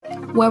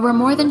where we're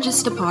more than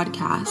just a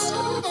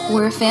podcast,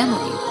 we're a family.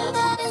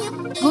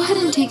 Go ahead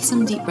and take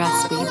some deep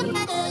breaths, baby.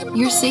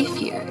 You're safe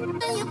here.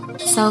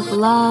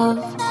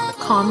 Self-love,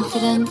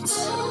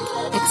 confidence,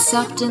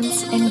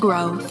 acceptance, and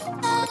growth.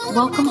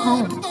 Welcome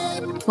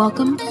home.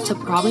 Welcome to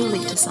Probably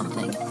Late to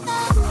Something.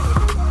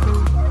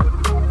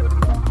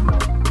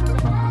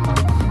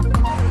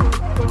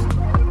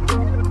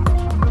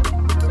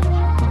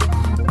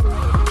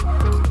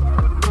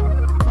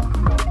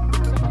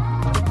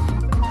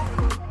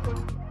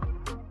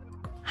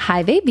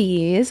 Hi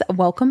babies,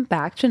 welcome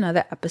back to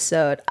another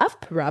episode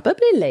of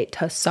Probably Late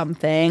to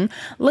Something.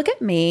 Look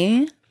at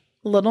me,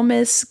 little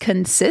Miss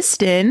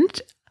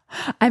Consistent.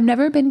 I've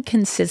never been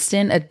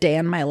consistent a day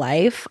in my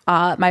life.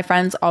 My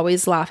friends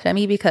always laughed at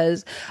me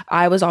because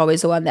I was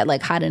always the one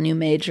that had a new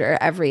major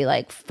every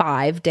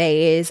 5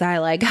 days.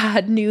 I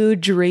had new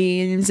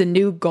dreams and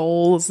new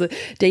goals,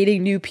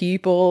 dating new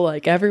people.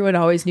 Everyone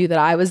always knew that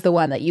I was the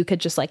one that you could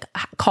just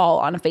call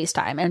on a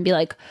FaceTime and be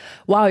like,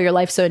 wow, your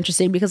life's so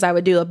interesting, because I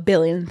would do a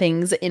billion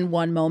things in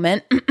one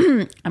moment.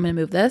 I'm gonna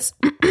move this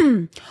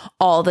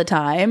all the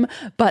time.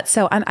 But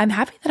so I'm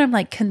happy that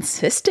I'm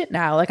consistent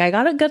now. I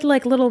got a good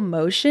little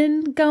motion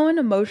going,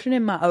 a motion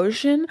in my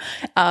ocean.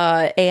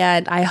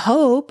 And I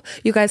hope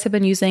you guys have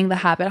been using the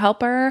Habit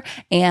Helper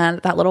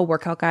and that little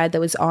workout guide that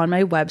was on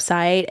my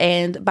website.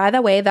 And by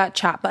the way, that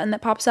chat button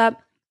that pops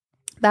up,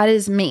 that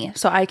is me,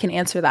 so I can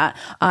answer that.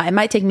 It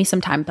might take me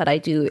some time, but I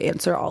do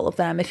answer all of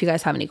them. If you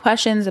guys have any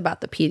questions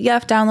about the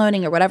PDF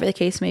downloading or whatever the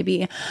case may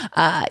be,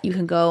 you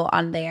can go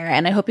on there.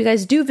 And I hope you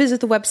guys do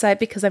visit the website,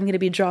 because I'm going to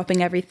be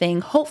dropping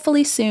everything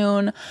hopefully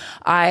soon.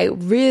 I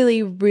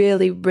really,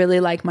 really,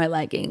 really like my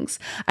leggings.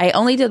 I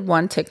only did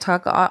one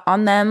TikTok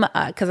on them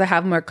because I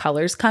have more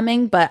colors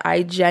coming, but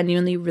I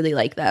genuinely really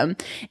like them.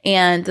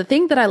 And the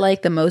thing that I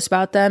like the most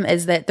about them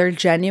is that they're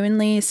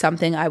genuinely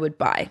something I would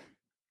buy.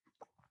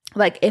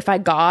 If I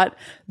got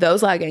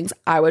those leggings,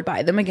 I would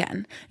buy them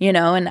again,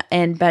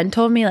 and Ben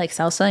told me,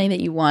 sell something that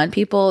you want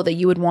people that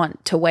you would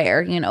want to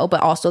wear, but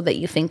also that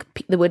you think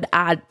that would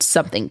add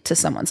something to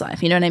someone's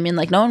life. You know what I mean?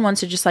 No one wants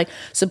to just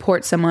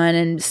support someone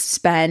and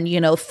spend,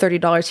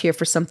 $30 here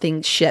for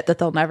something shit that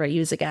they'll never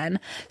use again.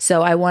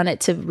 So I want it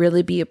to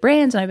really be a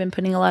brand, and I've been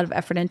putting a lot of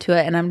effort into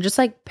it, and I'm just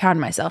proud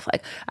of myself.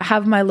 I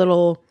have my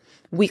little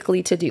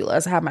weekly to-do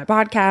list. I have my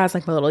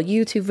podcast, my little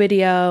YouTube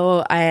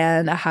video,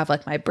 and I have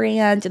my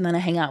brand, and then I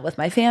hang out with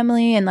my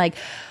family, and I'm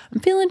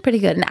feeling pretty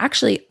good. And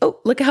actually, oh,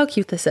 look at how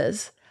cute this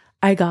is.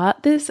 I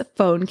got this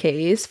phone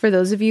case. For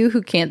those of you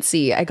who can't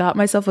see, I got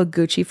myself a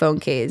Gucci phone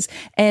case,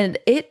 and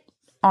it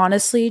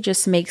honestly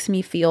just makes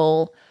me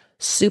feel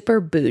super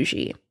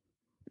bougie.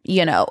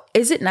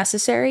 Is it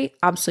necessary?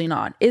 Absolutely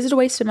not. Is it a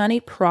waste of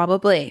money?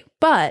 Probably.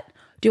 But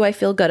do I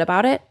feel good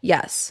about it?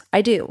 Yes,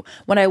 I do.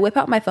 When I whip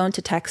out my phone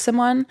to text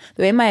someone,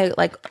 the way my,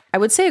 I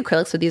would say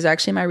acrylics, but these are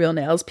actually my real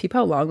nails. Peep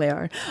how long they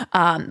are.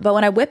 But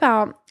when I whip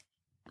out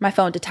my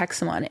phone to text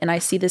someone and I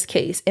see this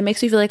case, it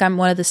makes me feel like I'm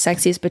one of the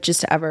sexiest bitches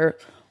to ever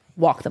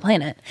walk the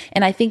planet.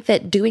 And I think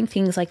that doing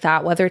things like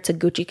that, whether it's a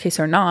Gucci case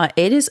or not,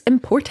 it is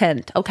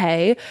important.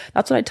 Okay.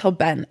 That's what I tell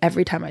Ben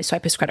every time I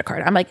swipe his credit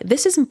card. I'm like,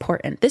 this is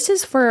important. This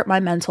is for my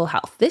mental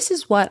health. This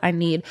is what I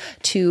need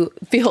to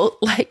feel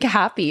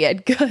happy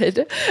and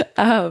good.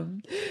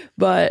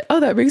 But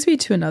that brings me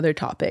to another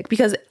topic,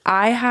 because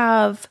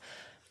I'm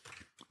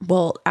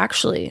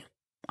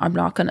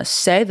not going to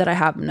say that I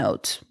have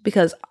notes,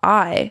 because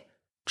I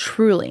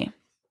truly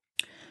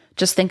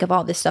just think of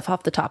all this stuff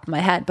off the top of my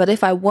head. But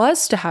if I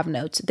was to have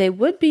notes, they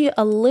would be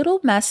a little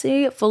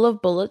messy, full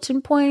of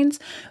bulletin points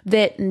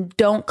that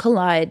don't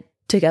collide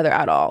together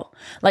at all.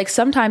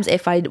 Sometimes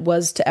if I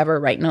was to ever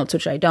write notes,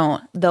 which I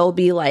don't, they'll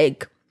be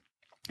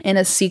in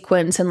a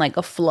sequence and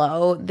a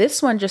flow.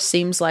 This one just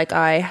seems like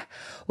I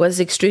was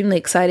extremely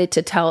excited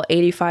to tell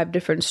 85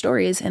 different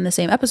stories in the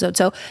same episode.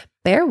 So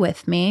bear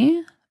with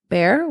me.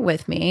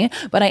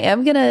 But I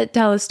am going to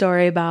tell a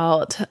story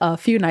about a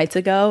few nights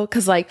ago,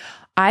 because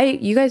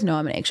you guys know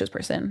I'm an anxious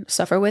person,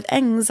 suffer with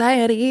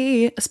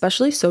anxiety,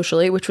 especially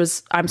socially, which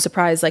was, I'm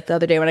surprised, the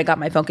other day when I got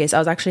my phone case, I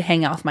was actually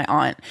hanging out with my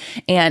aunt.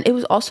 And it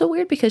was also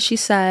weird because she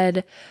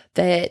said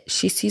that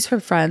she sees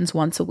her friends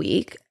once a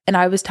week. And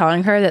I was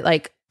telling her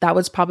that that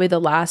was probably the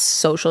last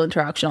social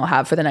interaction I'll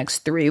have for the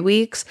next 3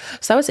 weeks.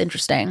 So that was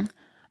interesting.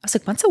 I was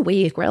like, once a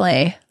week,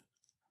 really?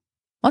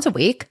 Once a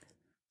week?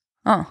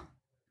 Oh.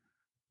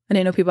 I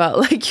didn't know people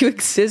like you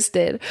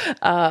existed.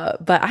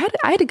 But I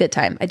had a good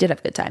time. I did have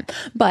a good time.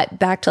 But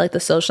back to the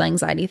social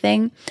anxiety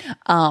thing.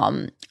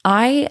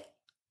 I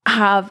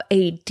have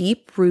a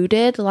deep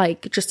rooted,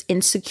 just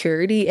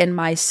insecurity in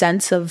my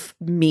sense of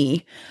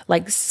me.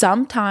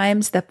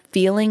 Sometimes the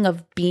feeling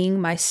of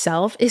being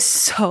myself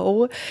is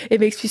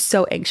it makes me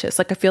so anxious.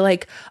 I feel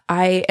like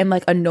I am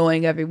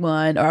annoying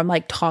everyone, or I'm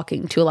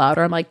talking too loud,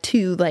 or I'm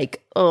too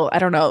I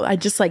don't know. I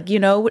just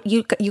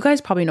you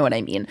guys probably know what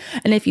I mean.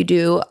 And if you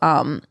do,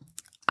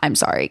 I'm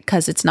sorry,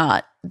 because it's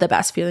not the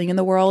best feeling in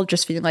the world.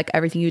 Just feeling like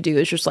everything you do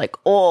is just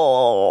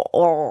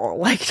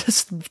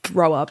just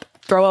throw up.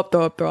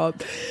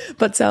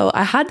 But so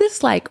I had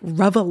this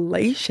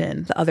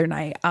revelation the other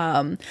night.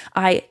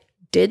 I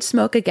did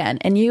smoke again,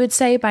 and you would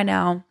say by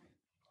now,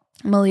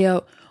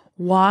 Malia,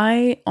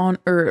 why on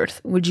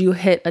earth would you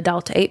hit a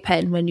Delta 8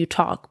 pen when you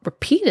talk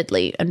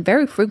repeatedly and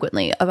very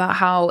frequently about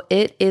how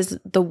it is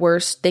the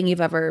worst thing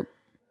you've ever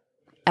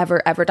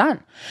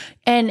done?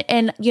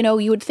 And you know,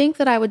 you would think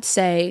that I would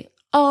say,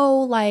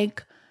 oh,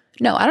 like,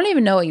 no, I don't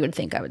even know what you would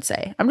think I would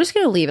say. I'm just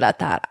going to leave it at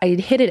that. I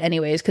hit it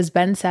anyways because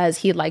Ben says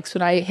he likes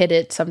when I hit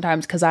it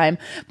sometimes because I'm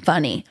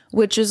funny,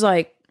 which is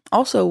like,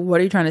 also, what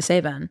are you trying to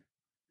say, Ben?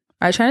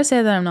 Are you trying to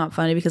say that I'm not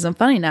funny because I'm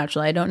funny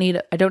naturally? I don't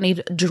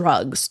need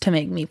drugs to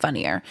make me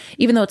funnier,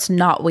 even though it's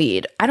not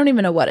weed. I don't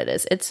even know what it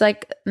is. It's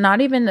like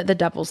not even the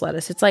devil's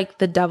lettuce. It's like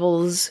the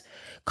devil's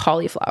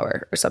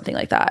cauliflower or something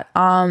like that.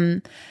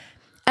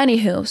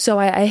 Anywho, so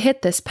I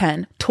hit this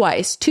pen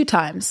two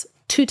times,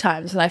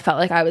 and I felt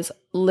like I was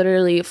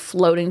literally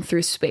floating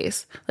through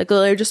space. Like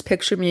literally just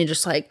picture me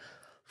just like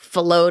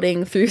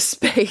floating through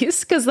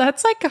space, because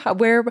that's like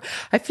where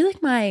I feel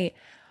like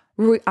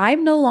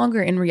I'm no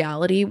longer in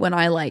reality when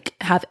I like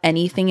have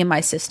anything in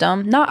my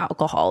system. Not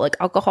alcohol. Like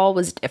alcohol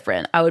was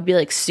different. I would be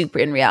like super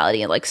in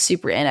reality and like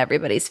super in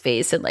everybody's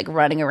face and like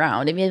running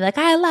around and being like,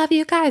 I love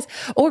you guys,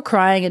 or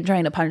crying and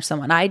trying to punch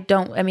someone.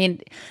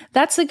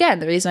 That's again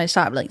the reason I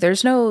stopped. Like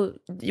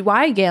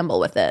why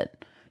gamble with it?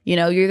 You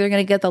know, you're either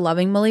going to get the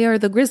loving Malia or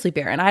the grizzly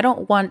bear. And I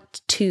don't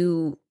want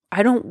to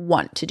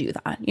do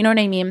that. You know what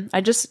I mean?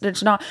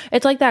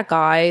 It's like that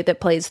guy that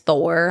plays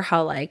Thor,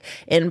 how like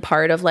in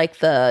part of like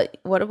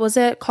what was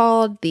it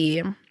called?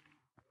 The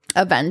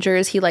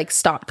Avengers, he like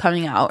stopped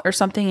coming out or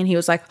something. And he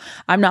was like,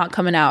 I'm not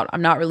coming out.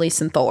 I'm not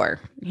releasing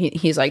Thor.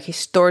 He's like,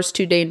 Thor's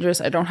too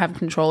dangerous. I don't have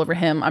control over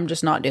him. I'm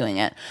just not doing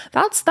it.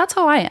 That's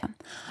how I am.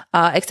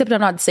 Except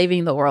I'm not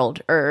saving the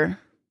world or,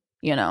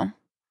 you know,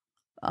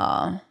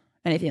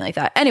 anything like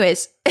that.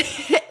 Anyways,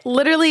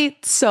 literally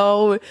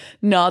so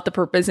not the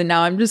purpose. And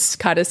now I'm just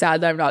kind of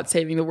sad that I'm not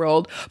saving the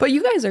world. But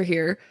you guys are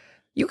here.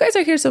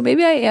 So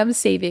maybe I am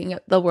saving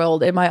the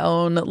world in my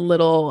own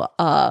little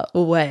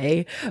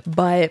way.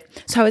 But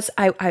so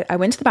I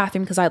went to the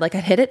bathroom because I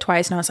hit it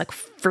twice and I was like,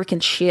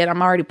 freaking shit,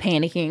 I'm already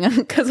panicking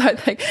because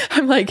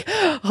I'm like,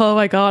 oh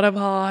my God, I'm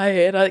high.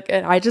 And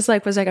I just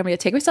like was like, I'm gonna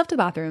take myself to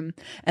the bathroom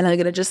and I'm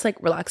gonna just like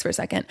relax for a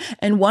second.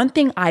 And one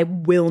thing I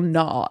will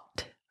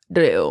not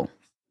do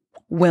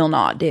when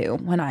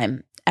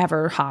I'm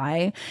ever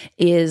high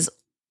is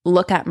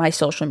look at my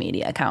social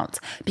media accounts,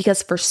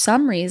 because for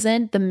some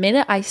reason, the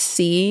minute I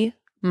see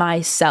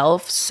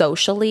myself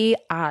socially,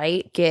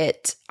 I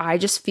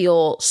just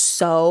feel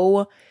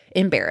so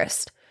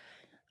embarrassed.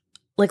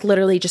 Like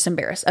literally just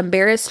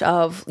embarrassed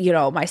of, you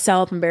know,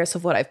 myself, embarrassed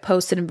of what I've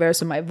posted,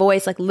 embarrassed of my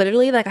voice. Like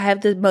literally, like I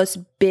have the most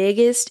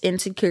biggest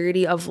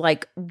insecurity of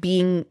like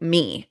being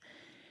me,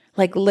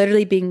 like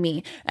literally being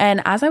me.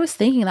 And as I was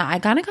thinking that, I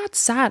kind of got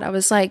sad. I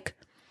was like,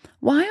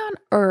 why on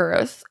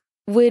earth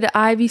would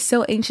I be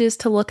so anxious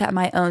to look at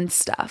my own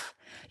stuff?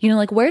 You know,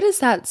 like where does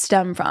that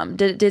stem from?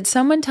 Did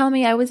someone tell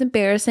me I was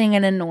embarrassing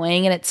and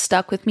annoying and it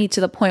stuck with me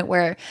to the point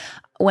where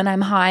when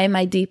I'm high,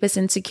 my deepest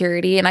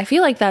insecurity, and I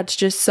feel like that's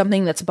just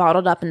something that's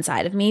bottled up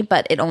inside of me,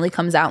 but it only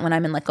comes out when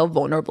I'm in like a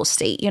vulnerable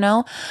state, you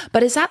know?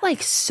 But is that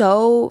like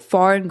so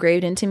far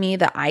engraved into me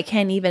that I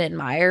can't even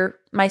admire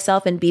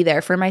myself and be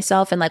there for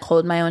myself and like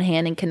hold my own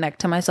hand and connect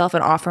to myself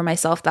and offer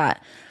myself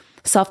that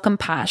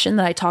self-compassion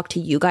that I talk to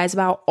you guys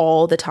about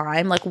all the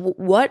time? Like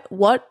what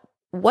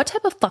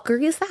type of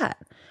fuckery is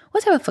that?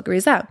 What type of fuckery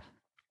is that?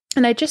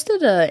 And I just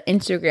did an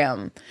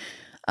Instagram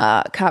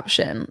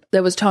caption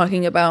that was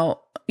talking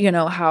about, you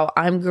know, how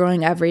I'm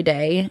growing every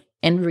day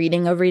and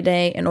reading every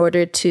day in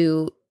order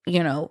to,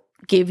 you know,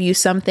 give you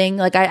something.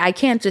 Like I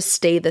can't just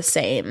stay the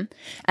same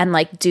and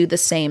like do the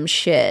same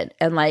shit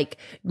and like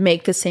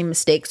make the same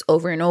mistakes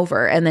over and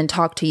over and then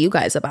talk to you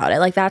guys about it.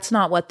 Like that's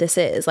not what this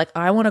is. Like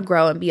I want to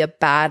grow and be a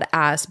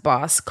badass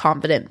boss,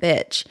 confident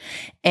bitch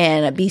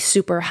and be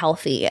super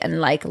healthy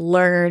and like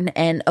learn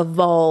and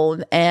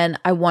evolve. And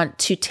I want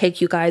to take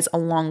you guys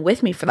along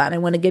with me for that. I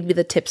want to give you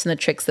the tips and the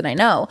tricks that I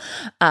know.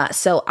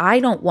 So I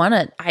don't want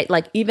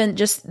to, even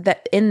just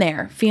that in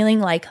there feeling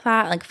like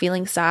that, like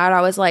feeling sad.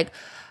 I was like,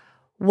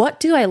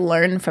 what do I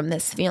learn from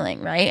this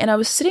feeling, right? And I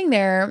was sitting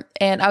there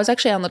and I was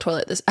actually on the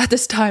toilet at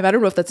this time. I don't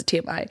know if that's a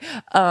TMI.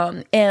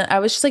 And I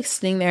was just like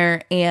sitting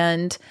there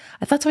and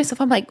I thought to myself,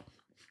 I'm like,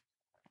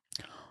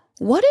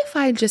 what if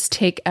I just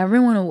take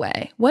everyone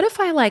away? What if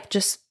I like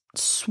just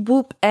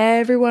swoop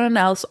everyone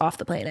else off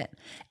the planet?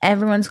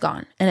 Everyone's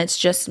gone and it's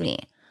just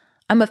me.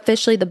 I'm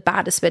officially the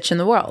baddest bitch in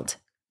the world.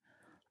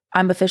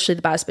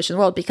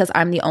 Because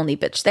I'm the only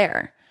bitch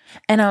there.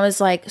 And I was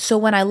like, so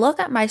when I look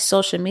at my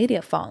social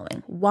media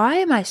following, why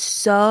am I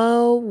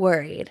so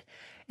worried?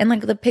 And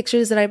like the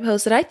pictures that I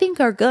posted, I think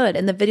are good.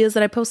 And the videos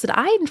that I posted,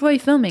 I enjoy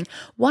filming.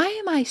 Why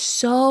am I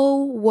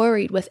so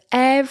worried with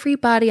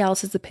everybody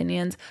else's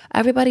opinions,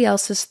 everybody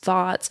else's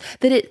thoughts,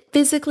 that it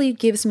physically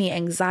gives me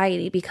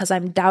anxiety because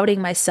I'm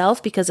doubting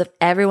myself because of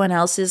everyone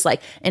else's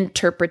like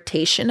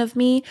interpretation of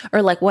me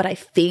or like what I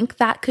think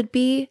that could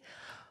be?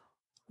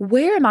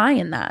 Where am I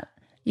in that?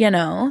 You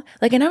know,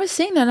 like, and I was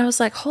saying that and I was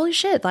like, holy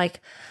shit.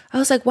 Like, I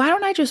was like, why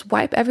don't I just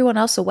wipe everyone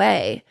else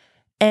away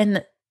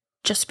and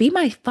just be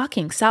my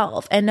fucking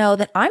self and know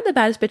that I'm the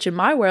baddest bitch in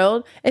my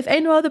world. If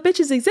ain't no other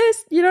bitches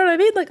exist, you know what I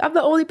mean? Like, I'm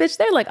the only bitch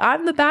there. Like,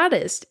 I'm the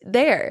baddest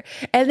there.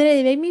 And then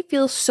it made me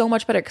feel so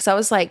much better because I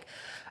was like,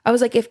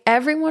 if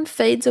everyone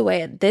fades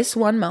away at this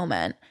one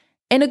moment,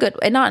 in a good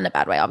way, not in a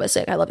bad way,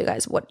 obviously. Like, I love you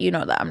guys. What, you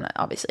know that I'm not,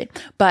 obviously.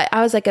 But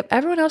I was like, if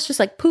everyone else just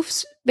like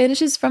poofs,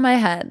 vanishes from my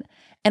head,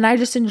 and I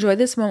just enjoy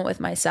this moment with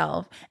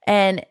myself,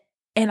 and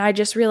I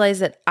just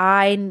realized that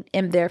I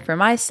am there for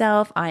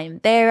myself. I am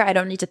there. I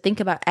don't need to think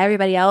about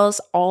everybody else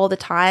all the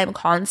time,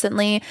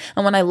 constantly.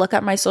 And when I look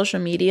at my social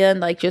media and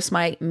like just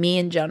me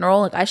in general,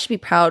 like I should be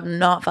proud,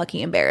 not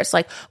fucking embarrassed.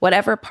 Like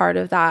whatever part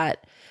of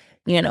that,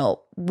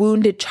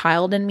 wounded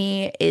child in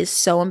me is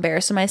so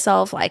embarrassed of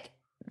myself, like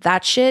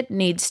that shit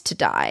needs to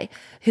die.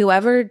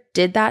 Whoever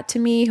did that to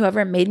me,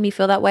 whoever made me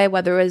feel that way,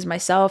 whether it was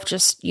myself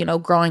just,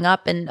 growing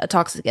up in a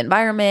toxic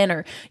environment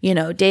or,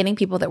 dating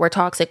people that were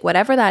toxic,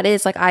 whatever that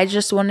is, like I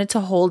just wanted to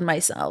hold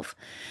myself.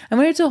 I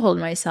wanted to hold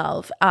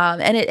myself.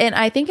 And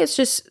I think it's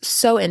just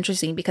so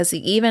interesting because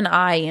even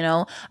I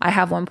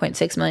have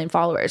 1.6 million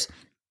followers.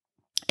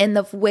 And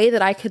the way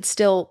that I could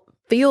still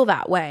feel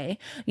that way,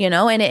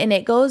 and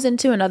it goes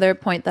into another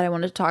point that I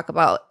wanted to talk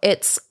about.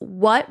 It's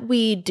what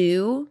we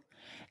do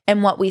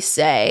and what we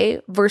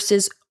say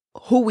versus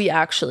who we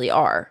actually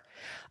are.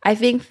 I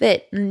think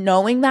that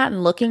knowing that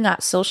and looking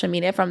at social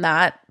media from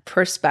that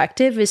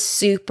perspective is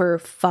super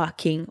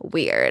fucking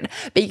weird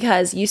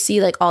because you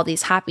see like all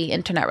these happy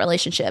internet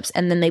relationships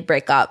and then they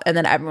break up and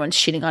then everyone's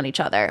cheating on each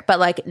other. But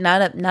like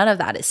none of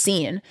that is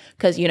seen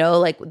because,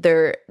 like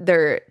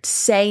they're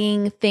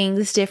saying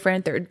things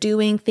different, they're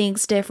doing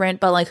things different,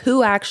 but like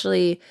who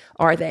actually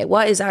are they?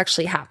 What is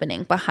actually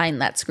happening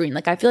behind that screen?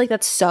 Like I feel like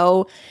that's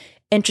so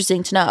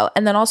interesting to know.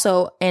 And then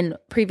also in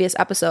previous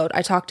episode,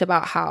 I talked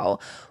about how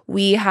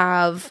we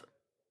have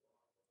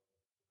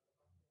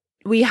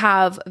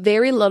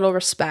very little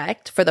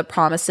respect for the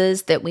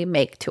promises that we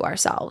make to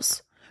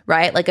ourselves,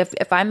 right? Like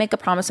if I make a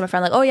promise to my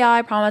friend, like, oh yeah,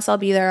 I promise I'll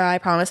be there. I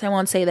promise I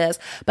won't say this.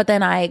 But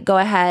then I go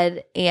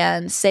ahead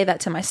and say that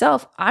to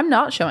myself. I'm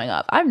not showing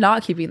up. I'm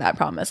not keeping that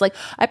promise. Like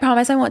I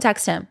promise I won't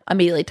text him,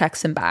 immediately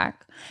text him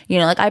back.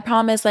 Like I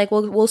promise, like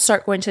we'll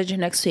start going to the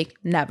gym next week.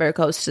 Never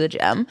goes to the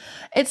gym.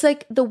 It's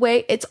like the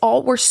way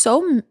we're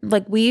so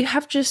like we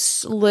have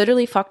just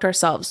literally fucked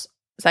ourselves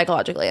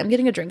psychologically. I'm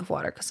getting a drink of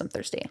water because I'm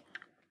thirsty.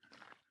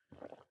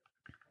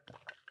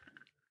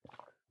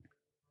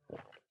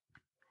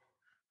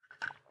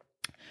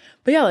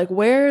 But yeah, like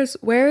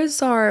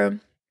where's our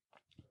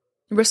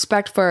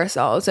respect for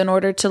ourselves in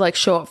order to like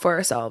show up for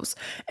ourselves?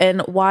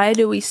 And why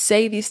do we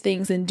say these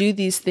things and do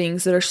these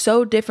things that are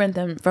so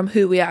different from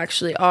who we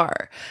actually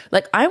are?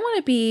 Like I want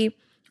to be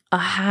a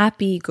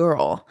happy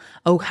girl,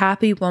 a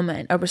happy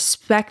woman, a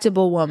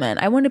respectable woman.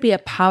 I want to be a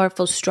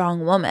powerful,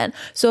 strong woman.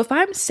 So if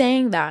I'm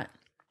saying that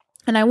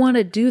and I want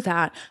to do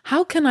that,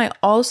 how can I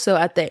also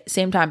at the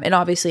same time, and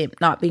obviously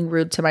not being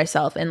rude to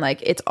myself, and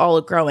like it's all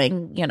a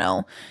growing,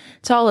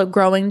 it's all a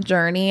growing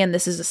journey, and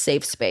this is a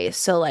safe space.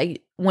 So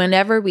like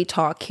whenever we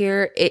talk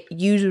here,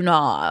 you do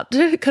not,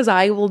 because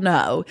I will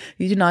know,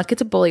 you do not get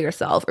to bully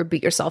yourself or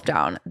beat yourself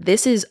down.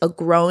 This is a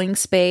growing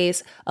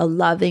space, a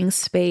loving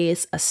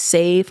space, a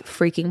safe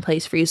freaking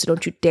place for you. So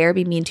don't you dare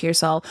be mean to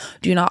yourself.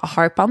 Do not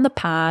harp on the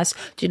past.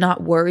 Do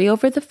not worry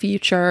over the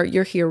future.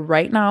 You're here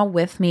right now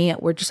with me.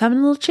 We're just having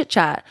a little chit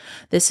chat.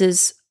 This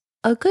is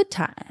a good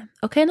time.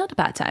 Okay, not a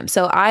bad time.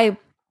 So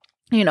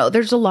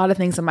there's a lot of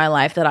things in my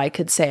life that I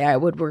could say I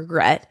would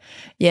regret,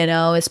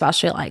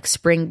 especially like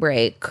spring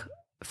break,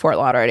 Fort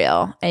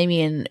Lauderdale. I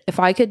mean, if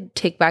I could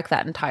take back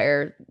that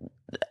entire,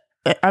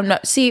 I'm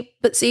not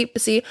going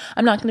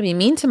to be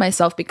mean to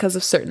myself because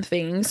of certain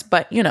things,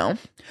 but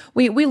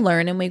we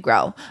learn and we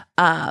grow.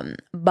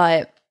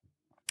 But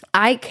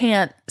I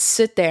can't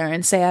sit there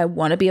and say, I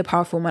want to be a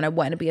powerful woman. I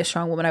want to be a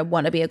strong woman. I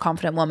want to be a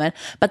confident woman,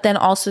 but then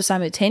also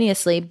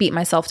simultaneously beat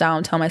myself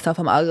down, tell myself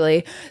I'm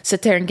ugly,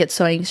 sit there and get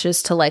so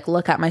anxious to like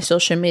look at my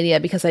social media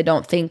because I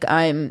don't think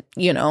I'm,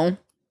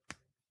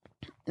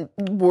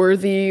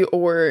 worthy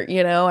or,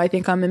 I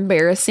think I'm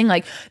embarrassing.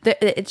 Like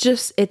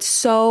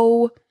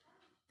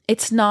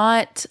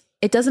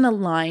it doesn't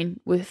align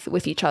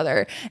with each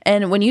other.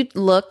 And when you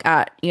look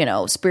at,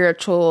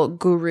 spiritual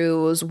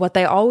gurus, what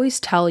they always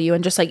tell you,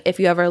 and just like if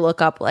you ever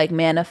look up like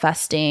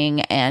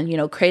manifesting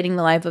and, creating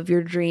the life of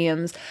your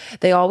dreams,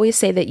 they always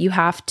say that you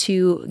have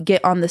to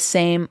get on the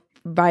same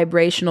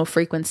vibrational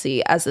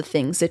frequency as the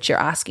things that you're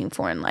asking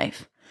for in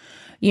life.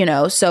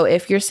 So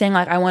if you're saying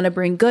like, I want to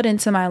bring good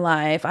into my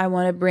life, I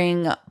want to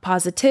bring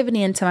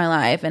positivity into my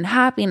life and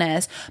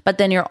happiness, but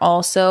then you're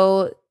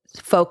also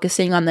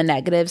focusing on the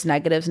negatives,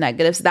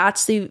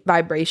 that's the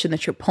vibration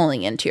that you're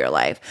pulling into your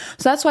life.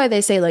 So that's why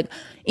they say like,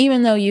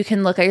 even though you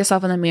can look at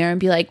yourself in the mirror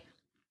and be like,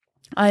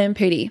 I am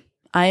pretty,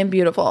 I am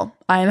beautiful,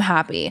 I am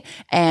happy,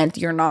 and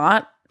you're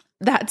not,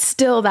 that's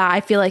still that,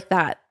 I feel like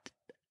that,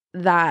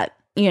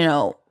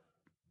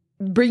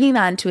 bringing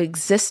that into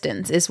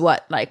existence is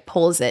what like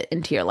pulls it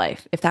into your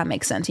life, if that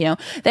makes sense. You know,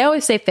 they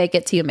always say fake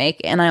it till you make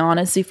it, and I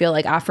honestly feel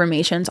like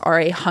affirmations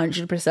are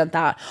 100%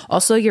 that.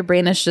 Also, your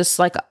brain is just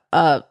like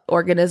a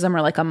organism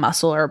or like a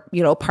muscle or,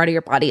 you know, part of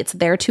your body. It's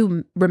there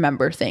to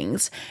remember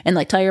things and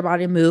like tell your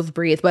body to move,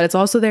 breathe, but it's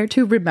also there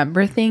to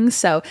remember things.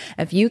 So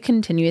if you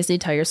continuously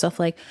tell yourself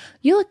like,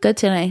 you look good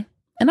today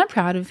and I'm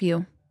proud of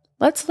you,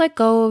 let's let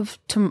go of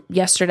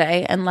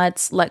yesterday and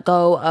let's let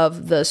go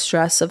of the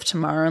stress of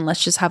tomorrow, and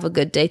let's just have a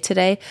good day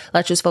today.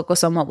 Let's just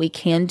focus on what we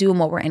can do and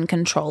what we're in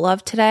control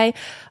of today.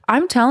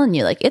 I'm telling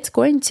you, like, it's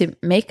going to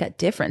make a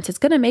difference. It's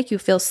going to make you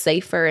feel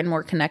safer and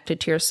more connected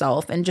to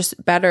yourself and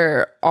just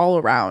better all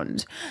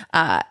around.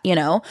 You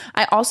know,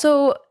 I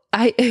also,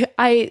 I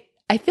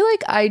feel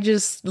like I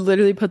just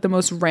literally put the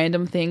most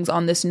random things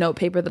on this note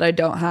paper that I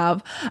don't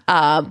have.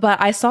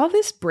 But I saw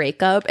this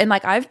breakup, and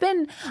like I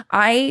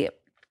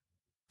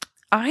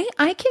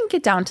can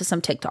get down to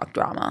some TikTok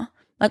drama.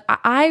 Like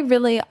I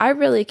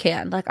really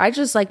can. Like I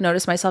just like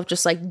notice myself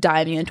just like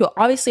diving into it.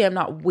 Obviously I'm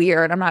not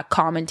weird. I'm not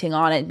commenting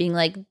on it being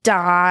like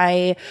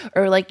die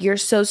or like you're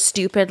so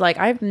stupid. Like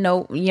I have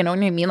no, you know what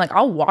I mean? Like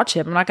I'll watch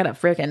it. I'm not gonna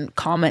freaking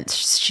comment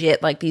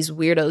shit like these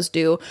weirdos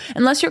do.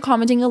 Unless you're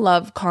commenting a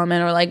love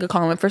comment or like a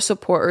comment for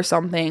support or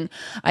something.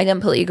 I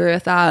completely agree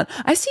with that.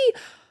 I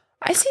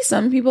see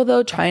some people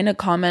though trying to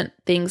comment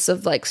things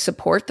of like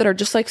support that are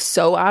just like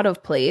so out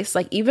of place.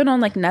 Like even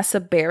on like Nessa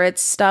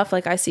Barrett's stuff,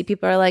 like I see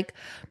people are like,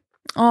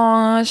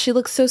 oh, she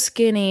looks so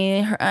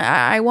skinny.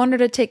 I want her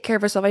to take care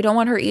of herself. I don't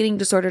want her eating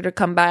disorder to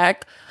come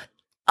back.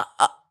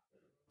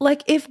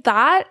 Like if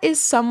that is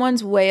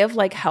someone's way of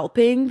like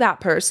helping that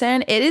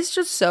person, it is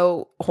just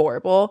so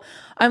horrible.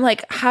 I'm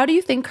like, how do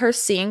you think her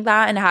seeing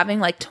that and having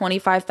like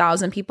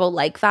 25,000 people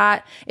like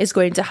that is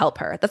going to help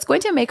her? That's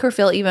going to make her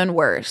feel even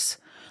worse.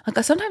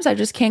 Like sometimes I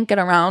just can't get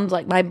around,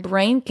 like my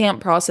brain can't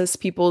process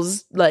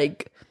people's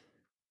like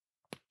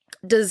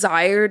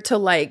desire to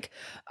like,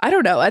 I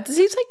don't know. It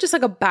seems like just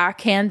like a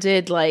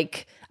backhanded,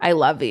 like, I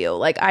love you.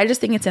 Like, I just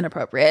think it's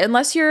inappropriate.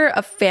 Unless you're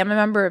a family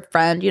member or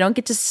friend, you don't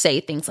get to say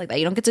things like that.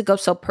 You don't get to go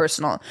so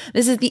personal.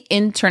 This is the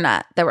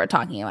internet that we're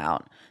talking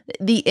about.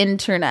 The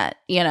internet,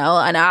 you know,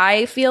 and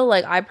I feel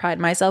like I pride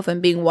myself in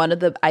being one of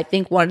the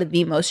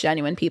most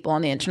genuine people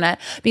on the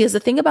internet, because the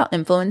thing about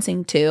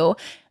influencing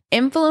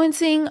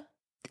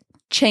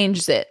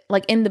changed it.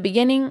 Like in the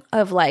beginning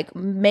of like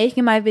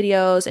making my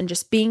videos and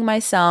just being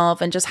myself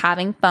and just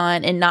having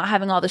fun and not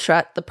having all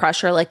the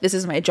pressure, like this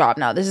is my job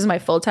now, this is my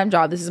full-time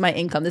job, this is my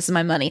income, this is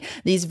my money,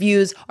 these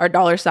views are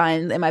dollar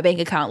signs in my bank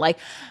account. Like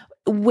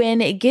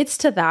when it gets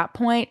to that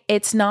point,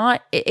 it's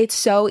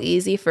so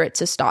easy for it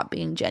to stop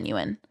being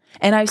genuine.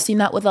 And I've seen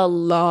that with a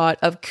lot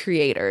of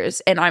creators,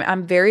 and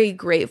I'm very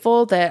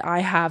grateful that I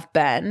have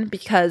been,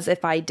 because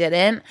if I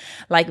didn't,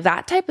 like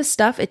that type of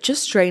stuff, it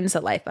just drains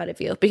the life out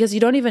of you, because you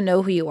don't even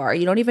know who you are.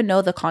 You don't even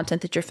know the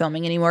content that you're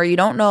filming anymore. You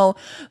don't know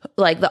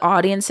like the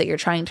audience that you're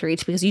trying to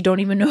reach, because you don't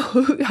even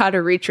know how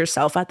to reach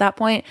yourself at that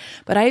point.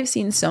 But I've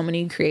seen so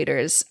many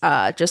creators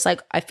just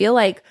like, I feel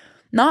like,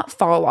 not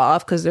fall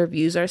off because their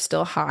views are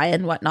still high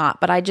and whatnot,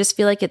 but I just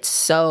feel like it's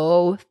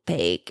so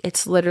fake.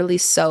 It's literally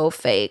so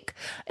fake.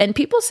 And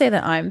people say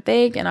that I'm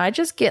fake, and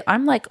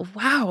I'm like,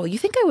 wow, you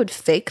think I would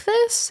fake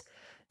this?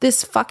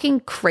 This fucking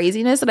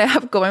craziness that I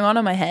have going on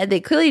in my head? They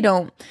clearly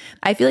don't.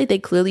 I feel like they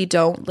clearly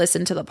don't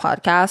listen to the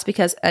podcast,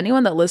 because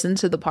anyone that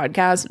listens to the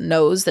podcast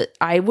knows that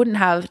I wouldn't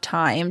have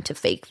time to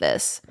fake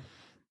this.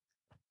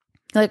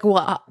 Like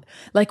what?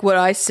 Like would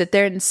I sit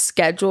there and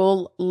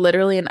schedule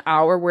literally an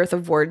hour worth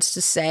of words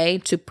to say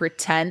to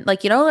pretend?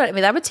 Like, you know what I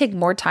mean? That would take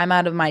more time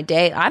out of my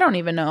day. I don't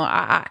even know.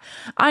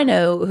 I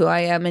know who I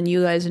am, and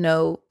you guys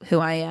know who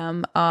I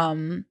am.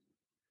 And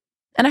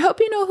I hope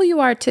you know who you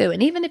are too.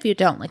 And even if you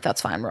don't, like that's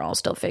fine. We're all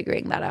still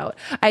figuring that out.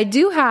 I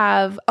do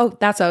have. Oh,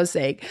 that's what I was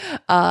saying.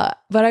 But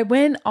I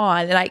went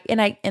on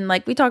and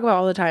like we talk about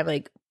all the time.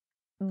 Like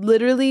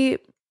literally,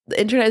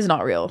 the internet is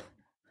not real.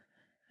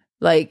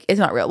 Like, it's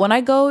not real. When I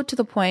go to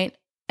the point,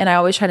 and I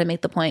always try to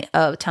make the point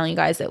of telling you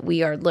guys that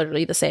we are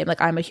literally the same.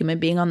 Like, I'm a human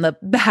being on the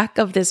back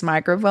of this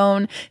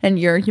microphone, and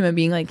you're a human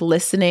being, like,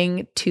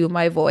 listening to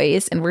my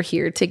voice, and we're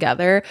here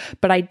together.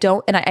 But I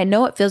don't, and I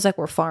know it feels like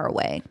we're far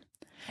away.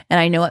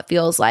 And I know it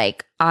feels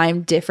like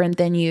I'm different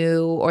than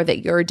you, or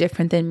that you're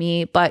different than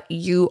me, but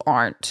you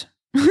aren't.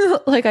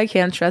 Like, I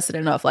can't stress it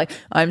enough. Like,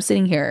 I'm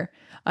sitting here.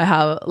 I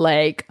have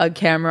like a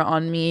camera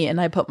on me,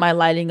 and I put my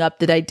lighting up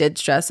that I did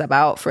stress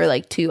about for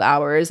like 2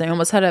 hours. I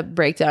almost had a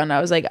breakdown.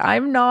 I was like,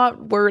 I'm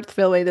not worth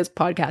filming this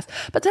podcast.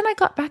 But then I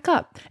got back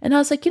up, and I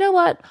was like, you know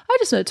what? I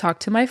just want to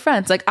talk to my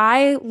friends. Like,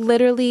 I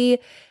literally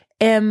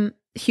am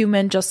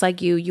human just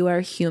like you. You are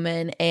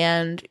human,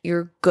 and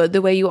you're good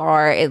the way you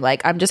are. And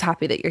like, I'm just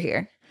happy that you're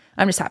here.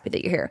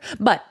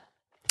 But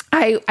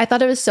I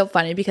thought it was so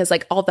funny because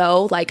like,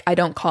 although like I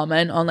don't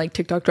comment on like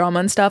TikTok drama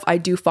and stuff, I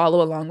do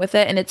follow along with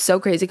it. And it's so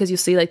crazy because you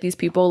see like these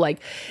people like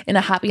in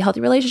a happy,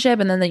 healthy relationship,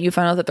 and then you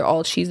find out that they're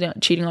all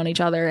cheating on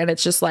each other. And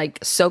it's just like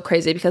so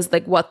crazy because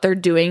like what they're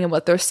doing and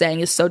what they're saying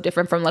is so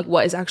different from like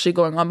what is actually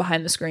going on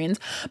behind the screens.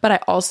 But I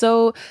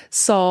also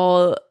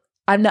saw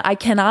I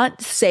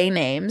cannot say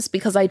names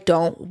because I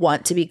don't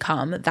want to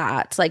become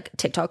that like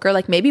TikToker.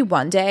 Like maybe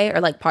one day,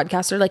 or like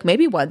podcaster, like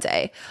maybe one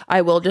day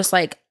I will just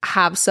like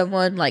have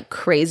someone like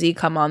crazy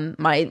come on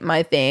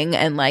my thing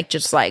and like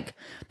just like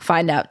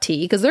find out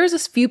tea. Because there's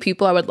this few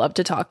people I would love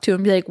to talk to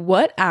and be like,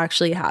 what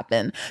actually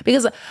happened?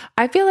 Because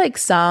I feel like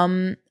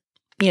some,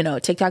 you know,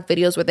 TikTok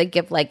videos where they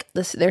give like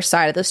their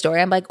side of the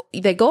story, I'm like,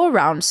 they go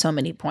around so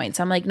many points.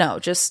 I'm like, no,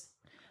 just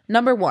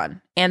number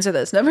one, answer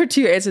this. Number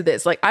two, answer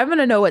this. Like, I'm going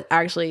to know what's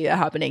actually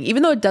happening.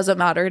 Even though it doesn't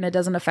matter and it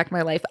doesn't affect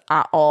my life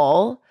at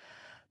all,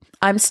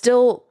 I'm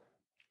still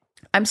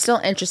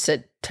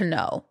interested to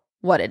know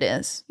what it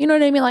is. You know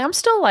what I mean?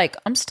 Like,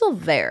 I'm still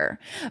there.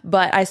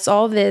 But I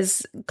saw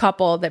this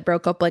couple that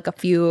broke up like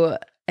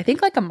I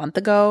think like a month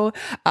ago,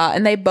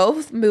 and they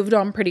both moved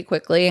on pretty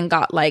quickly and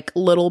got like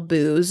little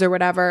boos or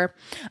whatever.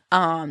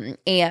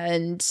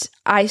 And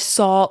I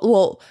saw,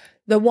 well,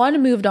 the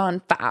one moved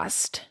on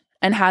fast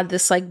and had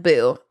this like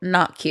boo,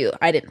 not cute,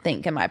 I didn't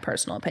think, in my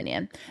personal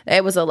opinion.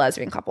 It was a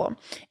lesbian couple.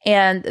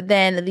 And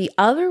then the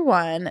other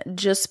one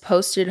just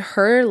posted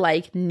her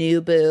like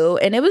new boo,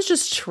 and it was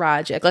just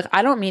tragic. Like,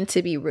 I don't mean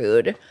to be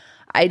rude.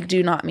 I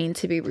do not mean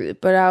to be rude,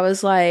 but I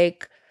was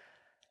like,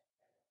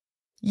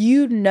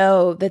 you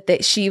know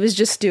that she was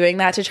just doing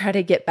that to try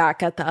to get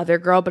back at the other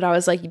girl. But I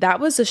was like, that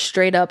was a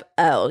straight up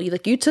L.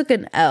 Like, you took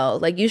an L.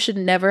 Like, you should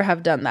never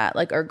have done that,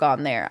 like, or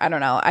gone there. I don't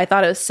know. I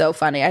thought it was so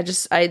funny. I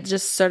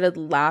just started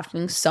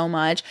laughing so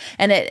much.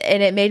 And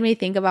it made me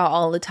think about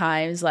all the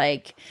times,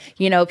 like,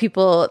 you know,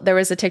 there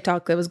was a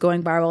TikTok that was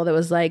going viral that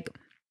was like,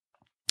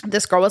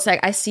 this girl was like,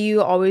 I see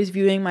you always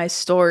viewing my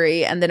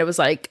story. And then it was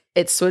like,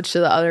 it switched to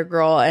the other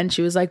girl. And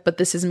she was like, but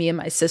this is me and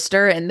my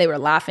sister. And they were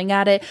laughing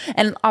at it.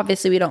 And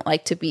obviously we don't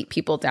like to beat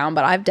people down,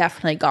 but I've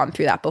definitely gone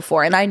through that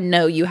before. And I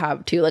know you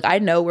have too. Like, I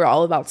know we're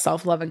all about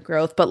self-love and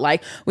growth, but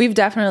like, we've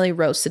definitely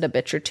roasted a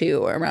bitch or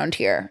two around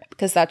here,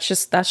 because that's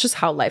just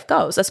how life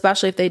goes,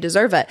 especially if they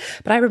deserve it.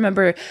 But I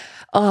remember,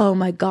 oh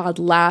my God,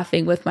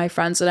 laughing with my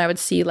friends. And I would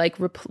see like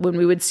when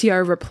we would see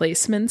our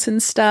replacements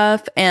and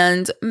stuff.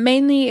 And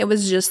mainly it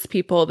was just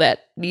people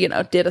that, you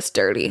know, did us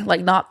dirty.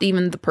 Like, not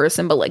even the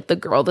person, but like the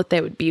girl that they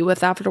would be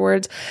with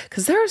afterwards.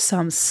 Because there are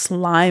some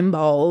slime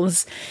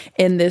balls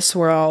in this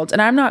world.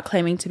 And I'm not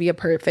claiming to be a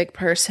perfect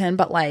person,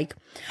 but like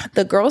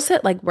the girls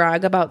that like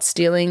brag about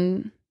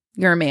stealing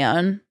your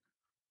man,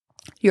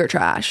 you're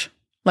trash.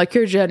 Like,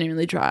 you're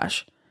genuinely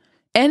trash.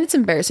 And it's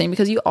embarrassing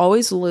because you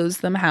always lose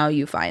them how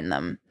you find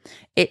them.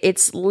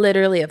 It's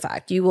literally a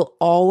fact. You will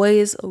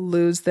always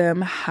lose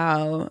them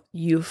how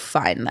you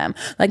find them.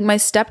 Like, my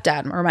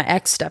stepdad, or my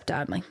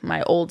ex-stepdad, like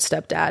my old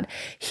stepdad,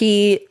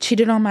 he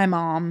cheated on my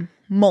mom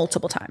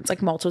multiple times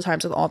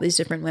with all these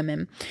different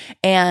women.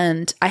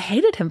 And I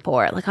hated him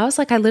for it. Like, I was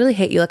like, I literally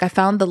hate you. Like, I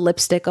found the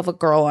lipstick of a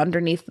girl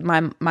underneath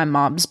my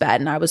mom's bed.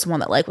 And I was the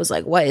one that like was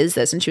like, what is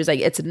this? And she was like,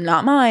 it's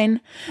not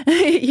mine,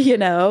 you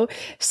know?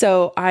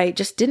 So I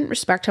just didn't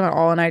respect him at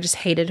all. And I just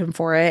hated him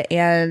for it.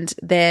 And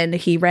then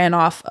he ran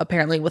off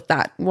apparently with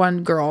that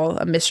one girl,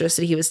 a mistress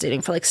that he was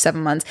dating for like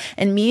 7 months.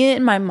 And me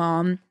and my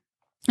mom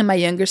and my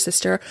younger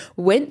sister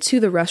went to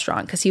the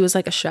restaurant because he was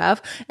like a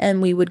chef,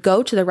 and we would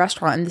go to the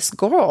restaurant, and this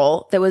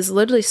girl that was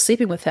literally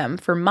sleeping with him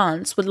for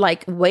months would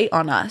like wait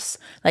on us,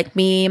 like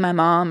me, my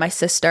mom, my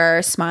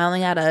sister,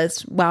 smiling at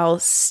us while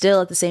still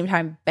at the same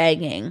time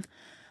begging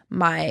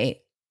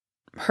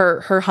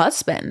her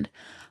husband.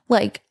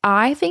 Like,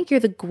 I think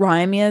you're the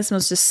grimiest,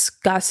 most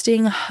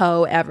disgusting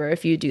hoe ever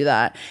if you do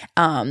that.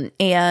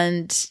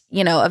 And,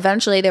 you know,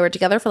 eventually they were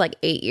together for like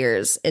 8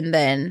 years, and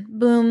then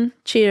boom,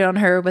 cheated on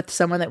her with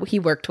someone that he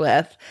worked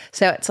with.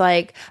 So it's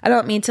like, I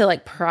don't mean to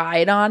like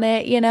pride on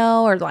it, you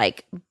know, or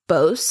like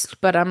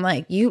boast, but I'm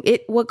like,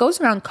 what goes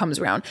around comes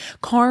around.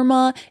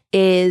 Karma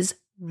is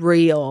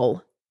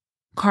real.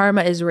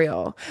 Karma is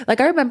real. Like,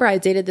 I remember I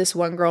dated this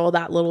one girl,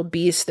 that little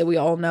beast that we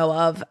all know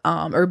of,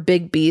 or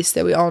big beast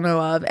that we all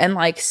know of. And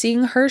like,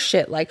 seeing her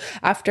shit, like,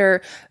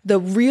 after the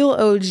real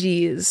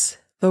OGs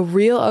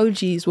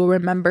will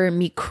remember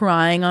me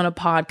crying on a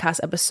podcast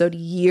episode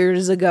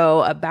years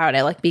ago about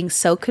it, like being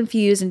so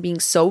confused and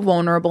being so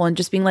vulnerable and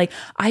just being like,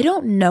 I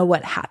don't know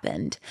what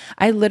happened.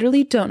 I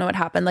literally don't know what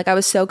happened. Like, I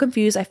was so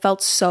confused. I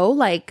felt so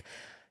like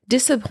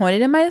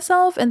disappointed in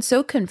myself and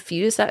so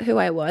confused at who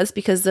I was,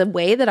 because the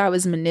way that I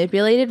was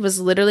manipulated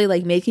was literally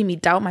like making me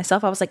doubt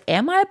myself. I was like,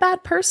 am I a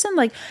bad person?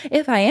 Like,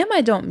 if I am,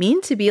 I don't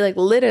mean to be, like,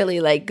 literally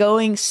like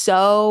going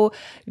so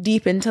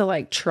deep into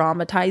like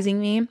traumatizing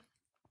me.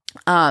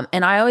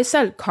 And I always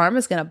said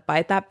karma's gonna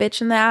bite that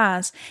bitch in the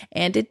ass,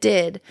 and it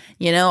did.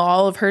 You know,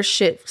 all of her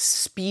shit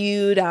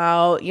spewed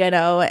out, you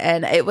know,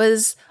 and it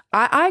was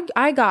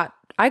I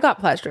got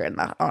pleasure in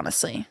that,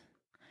 honestly.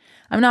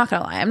 I'm not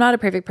gonna lie, I'm not a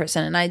perfect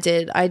person, and I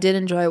did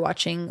enjoy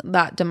watching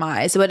that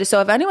demise. But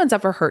so if anyone's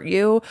ever hurt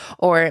you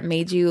or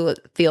made you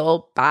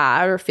feel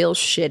bad or feel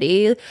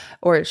shitty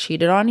or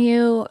cheated on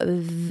you,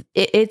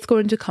 it's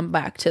going to come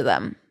back to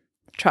them.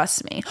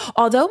 Trust me.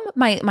 Although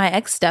my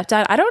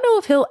ex-stepdad, I don't know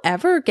if he'll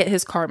ever get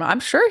his karma.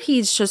 I'm sure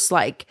he's just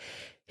like,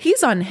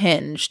 he's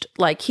unhinged.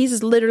 Like,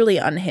 he's literally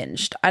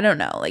unhinged. I don't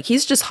know. Like,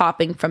 he's just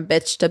hopping from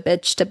bitch to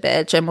bitch to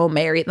bitch and will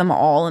marry them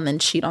all and then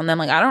cheat on them.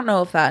 Like, I don't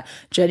know if that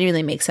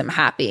genuinely makes him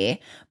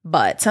happy,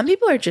 but some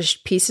people are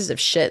just pieces of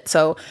shit.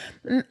 So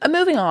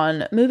moving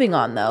on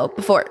though,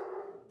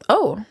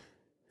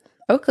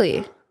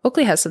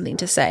 Oakley has something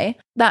to say.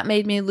 That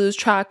made me lose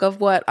track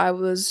of what I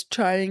was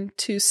trying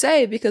to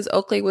say because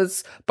Oakley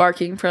was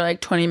barking for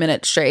like 20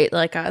 minutes straight.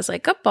 Like, I was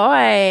like, good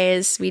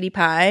boy, sweetie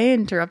pie,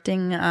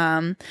 interrupting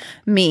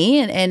me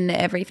and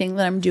everything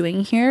that I'm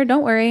doing here.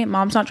 Don't worry,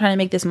 mom's not trying to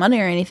make this money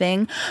or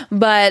anything.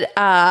 But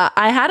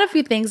I had a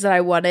few things that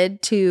I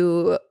wanted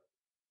to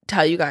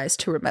tell you guys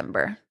to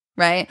remember,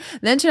 right?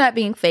 The internet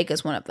being fake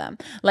is one of them.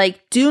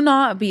 Like, do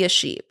not be a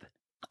sheep.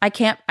 I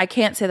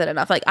can't say that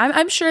enough. Like,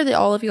 I'm sure that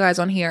all of you guys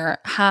on here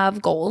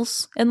have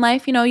goals in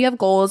life. You know, you have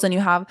goals and you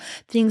have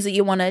things that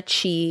you want to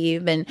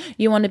achieve and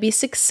you want to be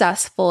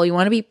successful. You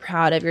want to be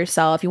proud of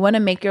yourself. You want to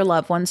make your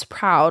loved ones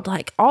proud.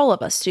 Like, all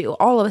of us do.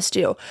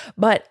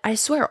 But I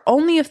swear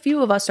only a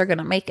few of us are going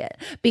to make it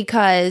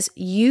because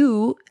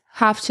you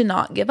have to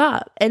not give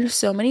up. And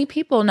so many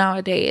people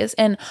nowadays,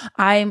 and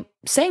I'm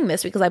saying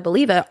this because I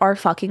believe it, are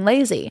fucking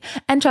lazy.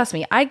 And trust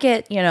me, I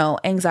get,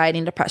 anxiety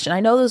and depression. I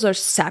know those are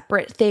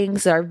separate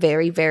things that are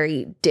very,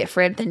 very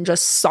different than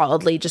just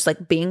solidly just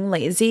like being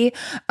lazy.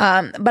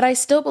 But I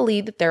still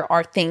believe that there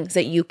are things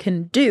that you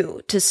can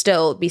do to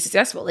still be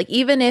successful. Like,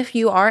 even if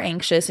you are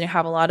anxious and you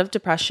have a lot of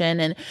depression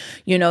and,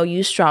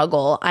 you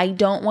struggle, I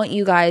don't want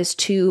you guys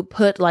to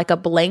put like a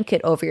blanket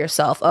over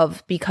yourself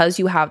of because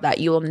you have that,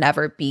 you will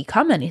never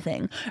become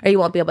anything or you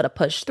won't be able to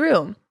push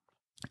through.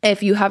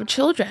 If you have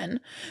children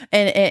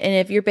and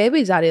if your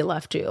baby daddy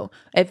left you,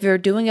 if you're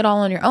doing it all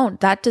on your own,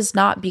 that does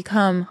not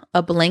become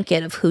a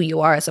blanket of who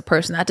you are as a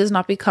person. That does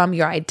not become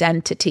your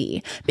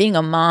identity. Being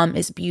a mom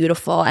is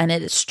beautiful and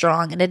it is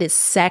strong and it is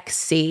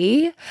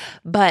sexy,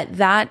 but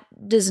that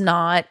does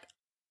not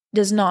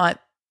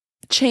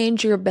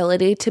change your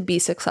ability to be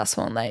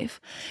successful in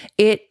life.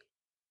 It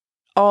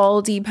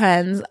all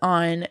depends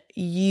on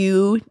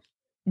you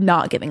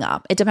not giving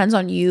up. It depends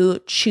on you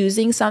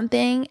choosing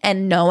something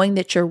and knowing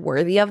that you're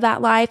worthy of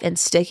that life and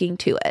sticking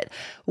to it.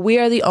 We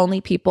are the only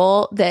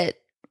people that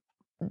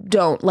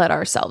don't let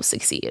ourselves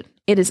succeed.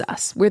 It is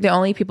us. We're the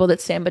only people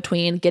that stand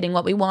between getting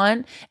what we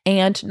want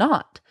and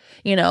not.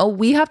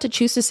 We have to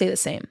choose to stay the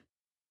same.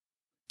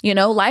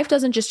 Life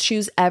doesn't just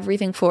choose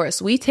everything for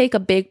us. We take a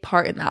big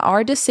part in that.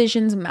 Our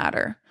decisions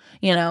matter,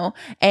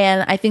 and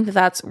I think that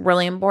that's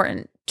really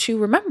important to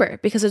remember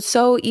because it's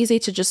so easy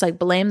to just like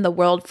blame the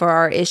world for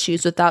our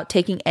issues without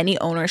taking any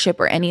ownership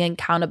or any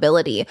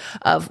accountability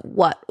of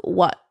what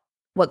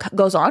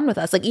goes on with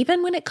us. Like,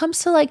 even when it comes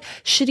to like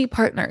shitty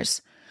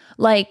partners,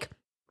 like,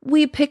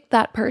 we picked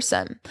that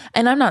person.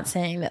 And I'm not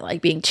saying that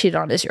like being cheated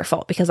on is your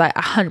fault because I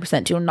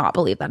 100% do not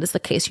believe that is the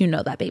case.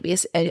 That,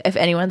 babies. If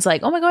anyone's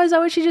like, oh my God, is that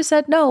what she just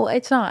said? No,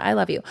 it's not. I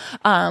love you.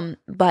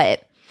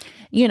 But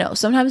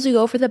sometimes we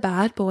go for the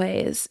bad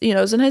boys,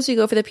 sometimes we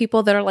go for the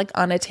people that are like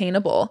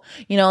unattainable,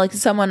 like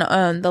someone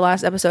on the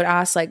last episode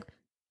asked, like,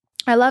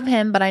 I love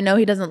him, but I know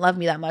he doesn't love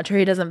me that much or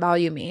he doesn't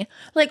value me.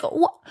 Like,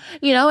 what,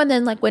 and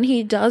then like when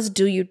he does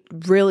do you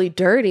really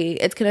dirty,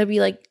 it's going to be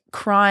like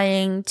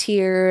crying,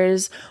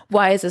 tears.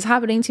 Why is this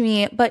happening to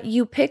me? But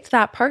you picked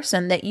that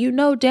person that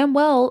damn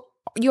well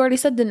you already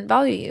said didn't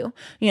value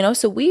you,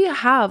 so we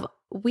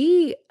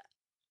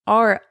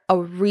are a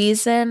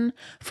reason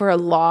for a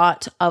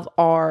lot of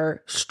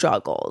our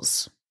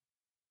struggles.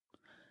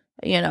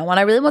 And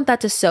I really want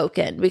that to soak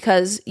in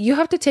because you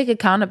have to take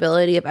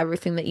accountability of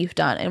everything that you've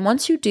done. And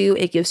once you do,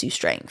 it gives you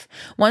strength.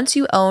 Once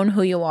you own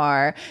who you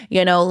are,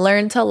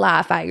 learn to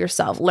laugh at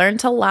yourself, learn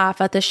to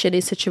laugh at the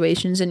shitty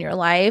situations in your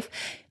life.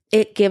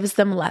 It gives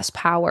them less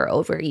power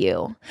over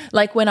you.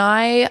 Like when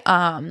I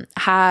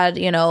had,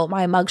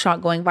 my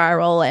mugshot going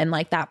viral and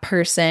like that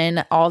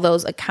person, all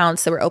those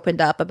accounts that were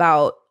opened up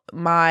about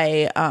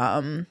my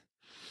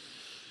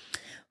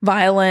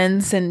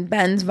violence and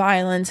Ben's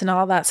violence and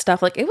all that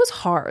stuff, like it was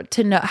hard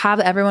to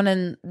have everyone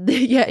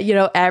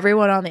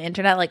everyone on the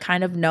internet like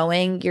kind of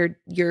knowing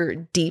your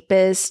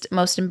deepest,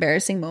 most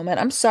embarrassing moment.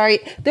 I'm sorry,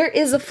 there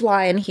is a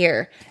fly in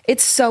here.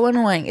 It's so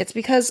annoying. It's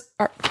because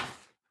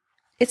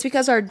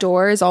our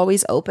door is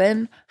always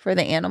open for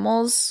the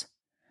animals,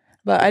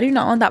 but I do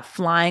not want that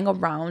flying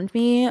around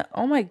me.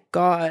 Oh my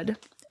God.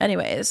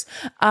 Anyways,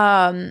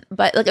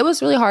 but like it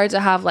was really hard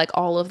to have like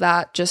all of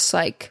that just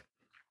like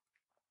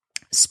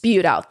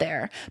spewed out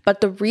there.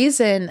 But the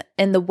reason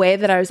and the way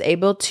that I was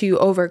able to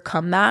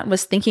overcome that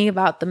was thinking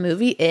about the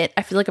movie It.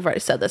 I feel like I've already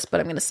said this, but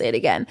I'm going to say it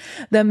again.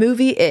 The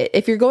movie It.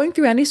 If you're going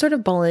through any sort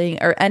of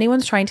bullying or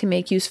anyone's trying to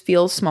make you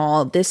feel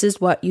small, this is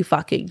what you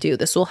fucking do.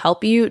 This will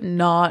help you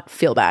not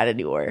feel bad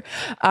anymore.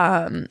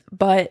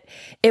 But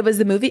it was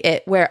the movie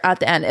It, where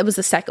at the end, it was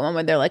the second one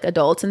when they're like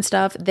adults and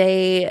stuff.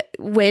 They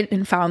went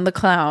and found the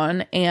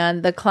clown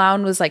and the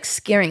clown was like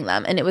scaring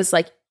them. And it was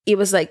like it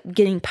was like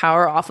getting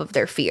power off of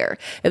their fear.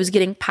 It was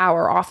getting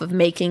power off of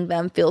making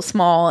them feel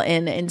small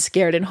and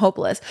scared and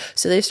hopeless.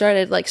 So they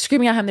started like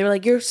screaming at him. They were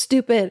like, "You're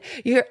stupid.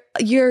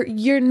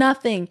 You're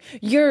nothing.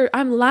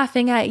 I'm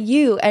laughing at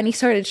you." And he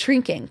started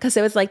shrinking because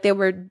it was like they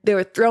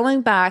were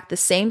throwing back the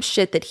same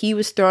shit that he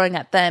was throwing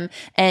at them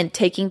and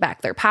taking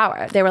back their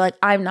power. They were like,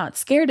 "I'm not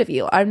scared of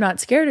you. I'm not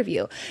scared of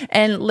you."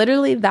 And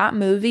literally that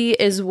movie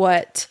is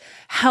what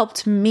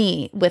helped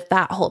me with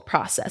that whole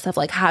process of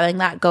like having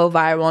that go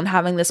viral and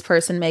having this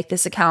person make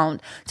this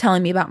account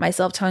telling me about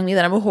myself, telling me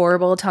that I'm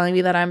horrible, telling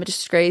me that I'm a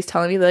disgrace,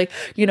 telling me like,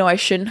 you know, I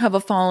shouldn't have a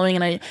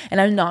following and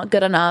I'm not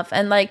good enough.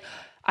 And like,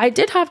 I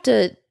did have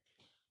to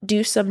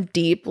do some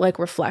deep like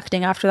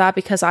reflecting after that,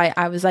 because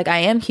I was like, I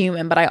am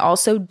human, but I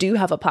also do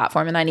have a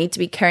platform and I need to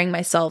be carrying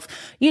myself,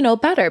 you know,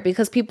 better,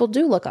 because people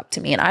do look up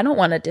to me and I don't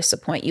want to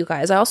disappoint you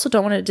guys. I also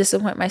don't want to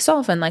disappoint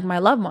myself and like my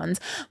loved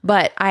ones.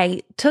 But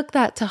I took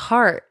that to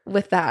heart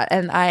with that,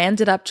 and I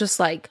ended up just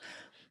like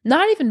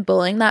not even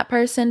bullying that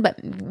person,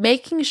 but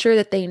making sure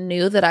that they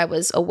knew that I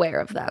was aware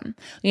of them.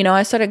 You know,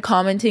 I started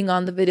commenting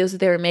on the videos that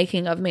they were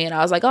making of me, and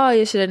I was like, "Oh,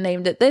 you should have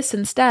named it this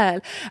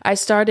instead." I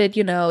started,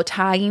 you know,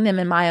 tagging them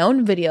in my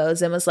own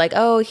videos and was like,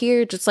 "Oh,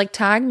 here, just like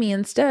tag me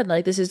instead.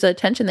 Like, this is the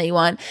attention that you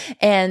want."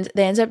 And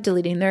they ended up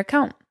deleting their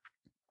account.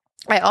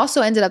 I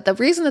also ended up, the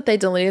reason that they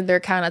deleted their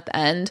account at the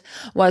end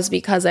was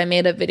because I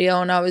made a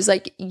video and I was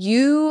like,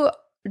 "You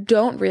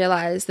don't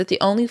realize that the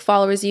only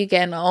followers you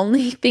get and the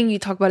only thing you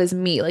talk about is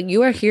me. Like,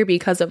 you are here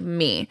because of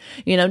me.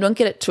 You know, don't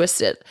get it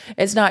twisted.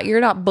 You're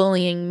not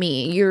bullying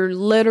me. You're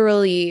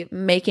literally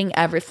making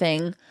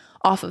everything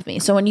off of me."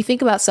 So when you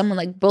think about someone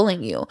like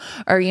bullying you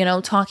or, you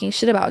know, talking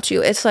shit about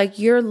you, it's like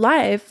your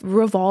life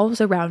revolves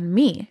around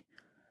me.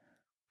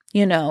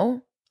 You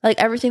know? Like,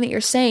 everything that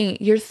you're saying,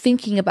 you're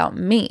thinking about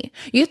me.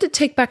 You have to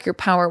take back your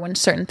power when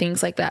certain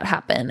things like that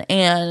happen.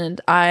 And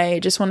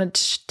I just wanted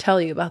to tell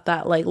you about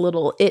that like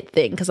little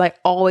thing, because I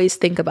always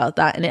think about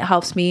that and it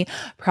helps me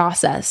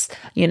process,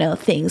 you know,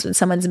 things when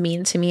someone's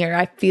mean to me or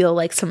I feel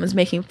like someone's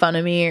making fun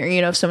of me or,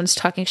 you know, if someone's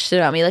talking shit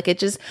about me. Like, it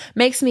just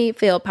makes me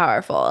feel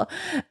powerful.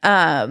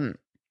 I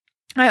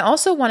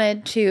also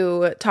wanted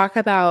to talk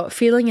about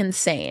feeling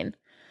insane.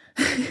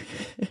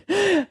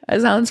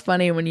 It sounds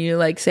funny when you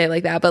like say it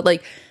like that, but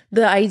like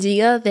the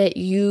idea that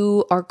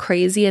you are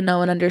crazy and no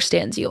one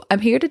understands you. I'm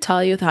here to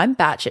tell you that I'm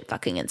batshit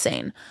fucking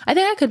insane. I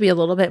think I could be a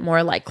little bit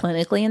more like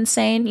clinically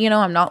insane. You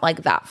know, I'm not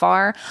like that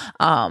far,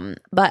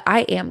 but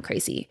I am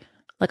crazy.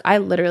 Like, I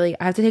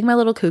have to take my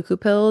little cuckoo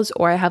pills,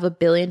 or I have a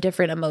billion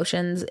different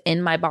emotions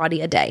in my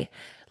body a day.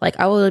 Like,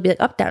 I will be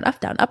like up, down,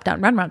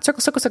 run, round,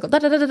 circle, circle, circle, da,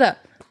 da, da, da, da.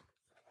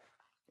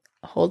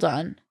 Hold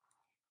on.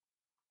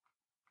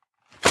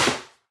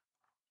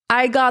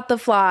 I got the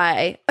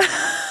fly.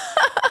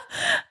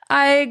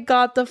 I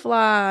got the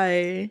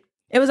fly.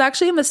 It was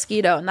actually a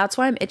mosquito, and that's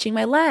why I'm itching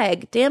my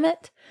leg. Damn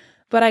it.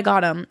 But I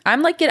got him. I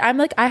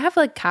have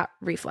like cat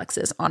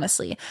reflexes,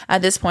 honestly.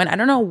 At this point, I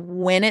don't know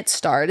when it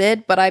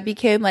started, but I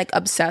became like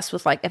obsessed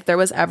with like, if there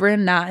was ever a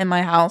gnat in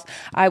my house,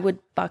 I would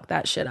fuck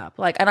that shit up.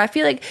 Like, and I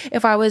feel like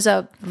if I was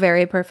a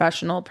very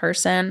professional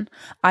person,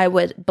 I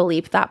would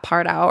bleep that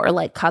part out or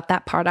like cut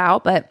that part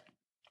out. But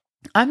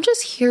I'm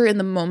just here in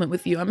the moment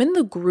with you. I'm in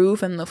the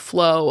groove and the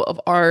flow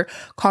of our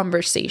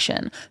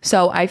conversation.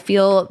 So I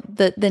feel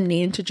the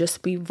need to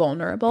just be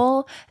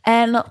vulnerable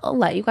and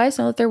let you guys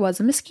know that there was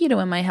a mosquito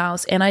in my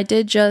house and I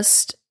did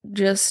just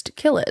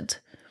kill it.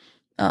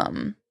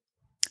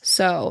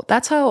 So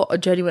that's how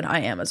genuine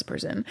I am as a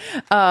person.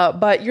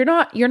 But you're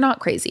not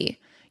crazy.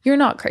 You're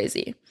not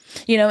crazy.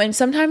 You know, and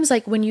sometimes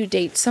like when you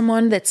date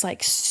someone that's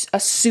like a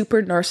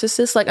super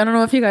narcissist, like I don't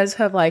know if you guys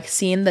have like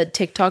seen the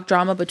TikTok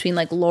drama between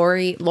like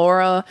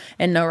Laura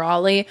and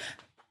Nerali.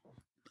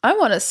 I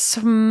want to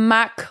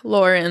smack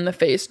Laura in the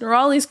face.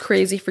 Nerali's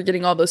crazy for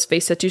getting all those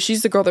face tattoos.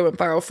 She's the girl that went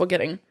viral for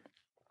getting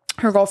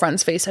her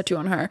girlfriend's face tattoo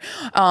on her.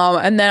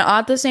 And then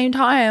at the same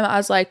time, I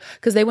was like,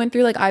 because they went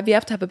through like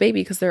IVF to have a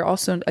baby because they're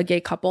also a gay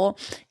couple.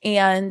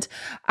 And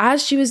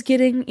as she was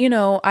getting, you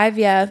know,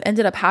 IVF,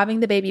 ended up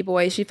having the baby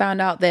boy, she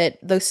found out that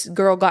this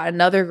girl got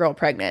another girl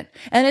pregnant.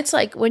 And it's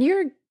like, when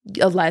you're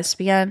a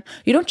lesbian,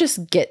 you don't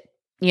just get,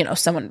 you know,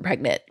 someone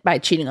pregnant by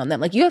cheating on them.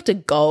 Like, you have to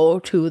go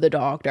to the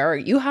doctor.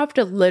 You have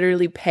to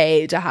literally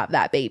pay to have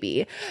that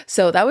baby.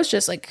 So that was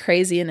just like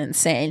crazy and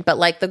insane. But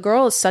like, the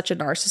girl is such a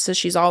narcissist.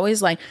 She's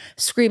always like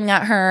screaming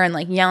at her and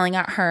like yelling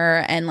at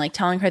her and like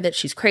telling her that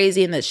she's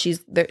crazy and that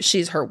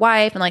she's her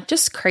wife and like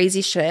just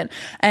crazy shit.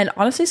 And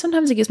honestly,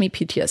 sometimes it gives me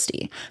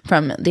PTSD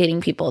from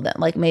dating people that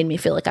like made me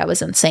feel like I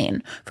was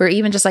insane for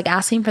even just like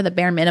asking for the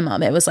bare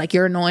minimum. It was like,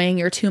 you're annoying,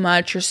 you're too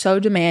much, you're so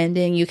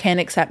demanding, you can't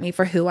accept me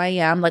for who I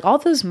am. Like, all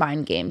those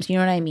mind games, you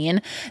know what I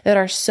mean, that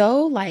are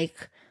so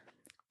like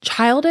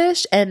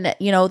childish. And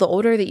you know, the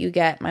older that you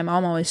get, my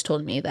mom always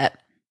told me that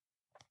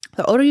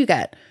the older you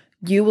get,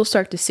 you will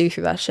start to see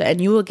through that shit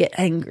and you will get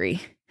angry.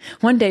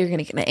 One day you're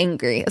going to get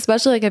angry,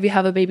 especially like if you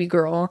have a baby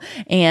girl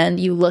and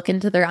you look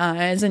into their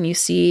eyes and you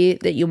see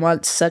that you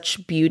want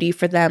such beauty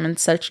for them and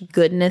such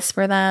goodness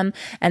for them.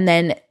 And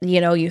then,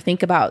 you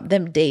think about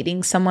them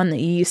dating someone that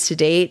you used to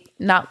date,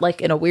 not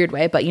like in a weird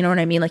way, but you know what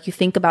I mean? Like you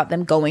think about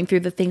them going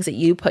through the things that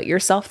you put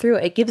yourself through.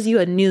 It gives you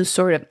a new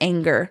sort of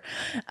anger.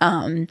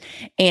 And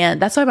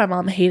that's why my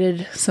mom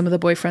hated some of the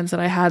boyfriends that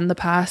I had in the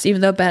past,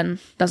 even though Ben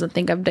doesn't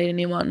think I've dated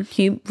anyone.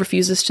 He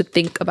refuses to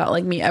think about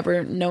like me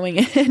ever knowing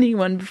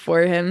anyone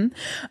before him.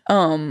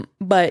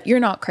 But you're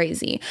not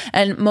crazy.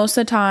 And most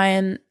of the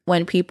time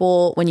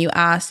when you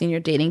ask and you're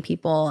dating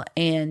people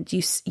and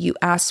you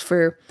ask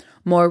for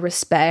more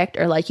respect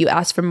or like you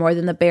ask for more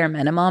than the bare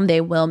minimum, they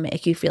will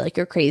make you feel like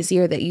you're crazy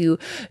or that you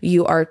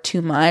are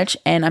too much.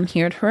 And I'm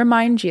here to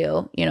remind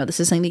you, this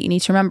is something that you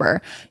need to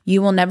remember.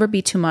 You will never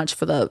be too much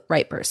for the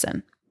right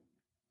person.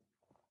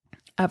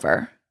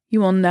 Ever. You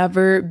will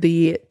never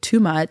be too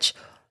much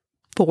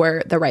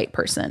for the right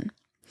person.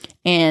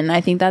 And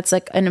I think that's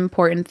like an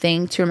important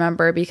thing to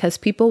remember because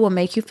people will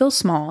make you feel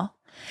small.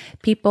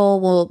 People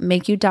will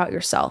make you doubt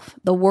yourself.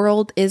 The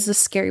world is a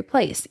scary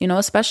place,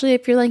 especially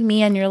if you're like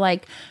me and you're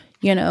like,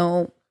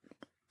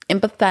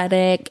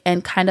 empathetic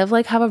and kind of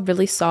like have a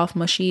really soft,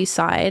 mushy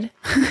side.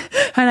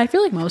 And I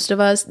feel like most of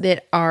us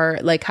that are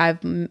like have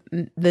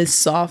this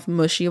soft,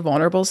 mushy,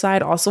 vulnerable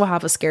side also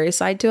have a scary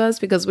side to us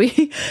because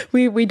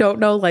we don't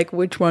know like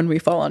which one we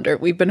fall under.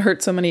 We've been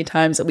hurt so many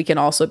times that we can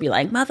also be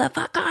like,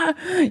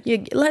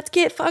 motherfucker, let's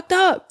get fucked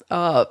up.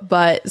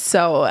 But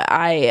so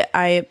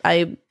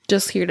I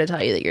just here to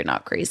tell you that you're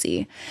not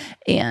crazy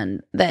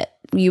and that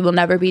you will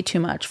never be too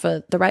much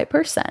for the right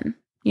person.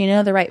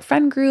 The right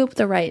friend group,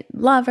 the right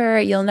lover,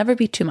 you'll never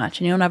be too much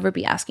and you'll never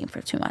be asking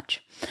for too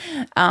much.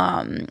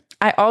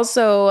 I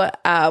also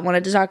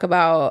wanted to talk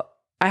about,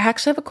 I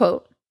actually have a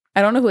quote.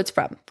 I don't know who it's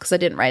from because I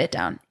didn't write it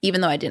down,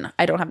 even though I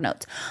don't have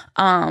notes,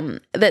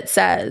 that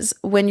says,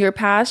 when your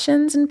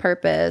passions and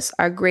purpose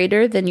are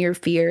greater than your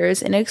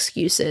fears and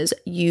excuses,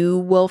 you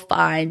will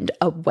find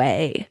a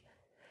way.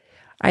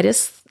 I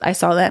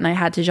saw that and I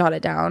had to jot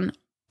it down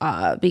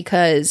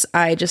because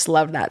I just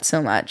love that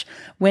so much.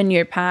 When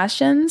your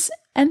passions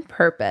and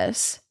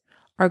purpose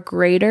are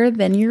greater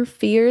than your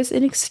fears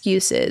and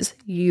excuses,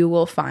 you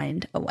will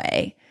find a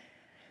way.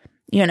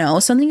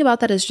 Something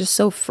about that is just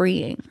so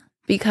freeing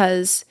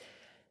because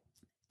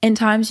in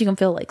times you can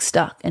feel like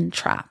stuck and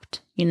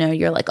trapped.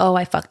 You're like, oh,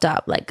 I fucked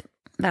up. Like,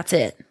 that's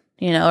it.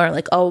 Or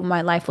like, oh,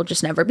 my life will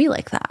just never be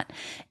like that.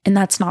 And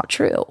that's not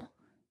true.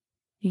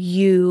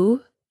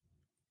 You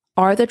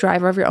are the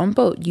driver of your own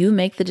boat. You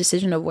make the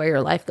decision of where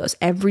your life goes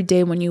every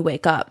day when you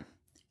wake up.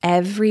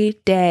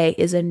 Every day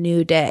is a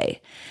new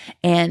day.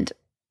 And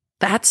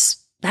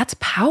that's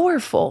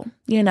powerful,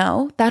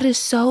 that is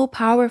so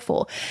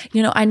powerful.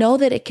 I know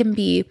that it can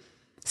be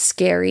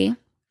scary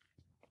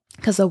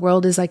because the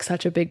world is like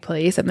such a big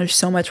place and there's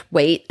so much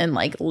weight in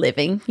like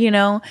living,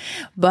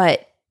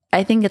 but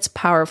I think it's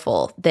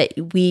powerful that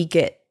we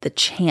get the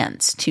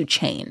chance to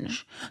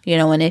change,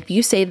 and if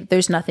you say that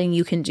there's nothing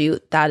you can do,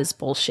 that is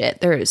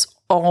bullshit. There is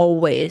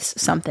always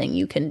something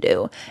you can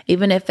do,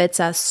 even if it's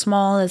as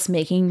small as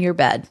making your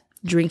bed,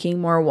 drinking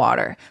more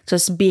water,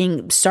 just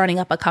starting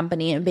up a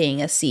company and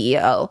being a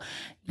CEO.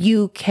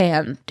 You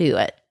can do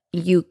it.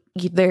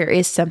 There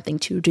is something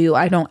to do.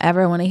 I don't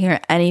ever want to hear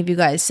any of you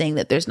guys saying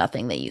that there's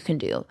nothing that you can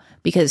do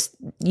because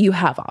you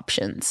have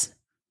options.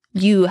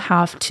 You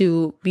have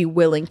to be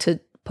willing to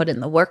put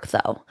in the work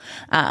though.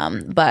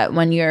 But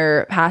when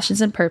your passions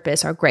and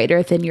purpose are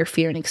greater than your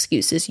fear and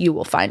excuses, you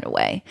will find a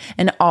way.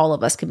 And all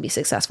of us can be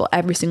successful.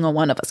 Every single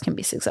one of us can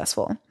be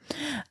successful.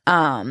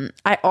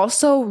 I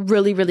also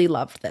really, really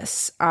love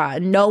this.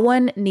 No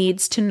one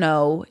needs to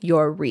know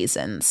your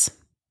reasons.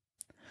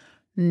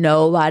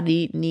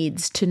 Nobody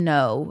needs to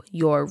know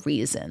your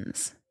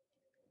reasons.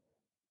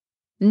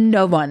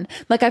 No one.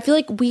 Like, I feel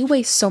like we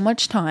waste so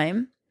much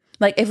time.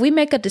 Like, if we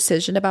make a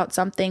decision about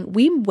something,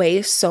 we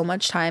waste so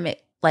much time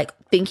like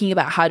thinking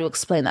about how to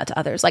explain that to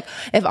others. Like,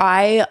 if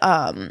I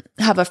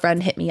have a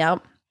friend hit me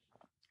up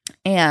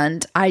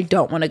and I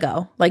don't want to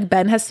go, like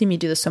Ben has seen me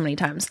do this so many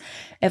times.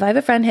 If I have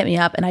a friend hit me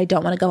up and I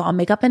don't want to go, I'll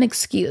make up an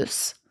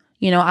excuse.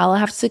 I'll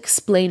have to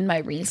explain my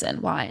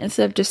reason why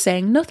instead of just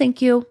saying, no,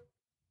 thank you.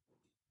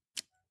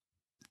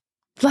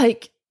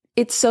 Like,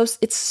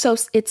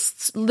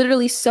 it's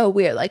literally so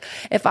weird. Like,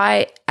 if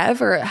I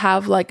ever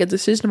have like a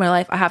decision in my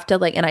life, I have to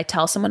and I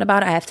tell someone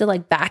about it, I have to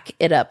back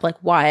it up, like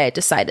why I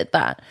decided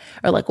that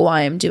or like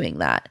why I'm doing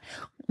that.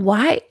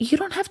 Why? You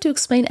don't have to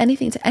explain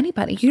anything to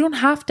anybody. You don't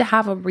have to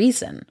have a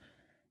reason.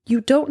 You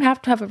don't have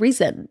to have a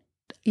reason,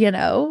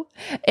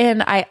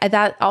 And I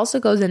that also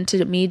goes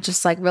into me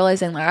just like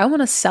realizing I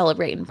want to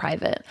celebrate in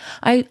private.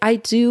 I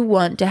do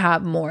want to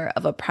have more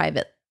of a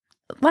private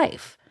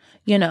life.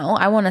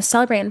 I want to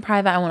celebrate in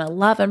private. I want to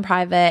love in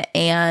private.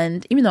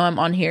 And even though I'm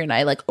on here and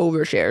I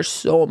overshare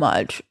so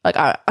much,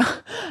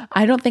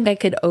 I don't think I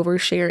could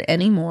overshare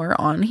anymore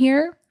on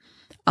here.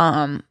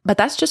 But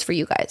that's just for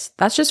you guys.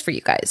 That's just for you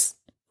guys.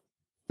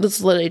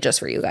 That's literally just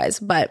for you guys.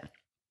 But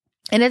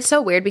And it's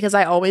so weird because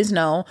I always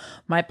know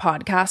my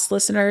podcast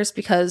listeners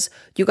because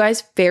you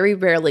guys very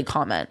rarely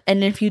comment.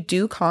 And if you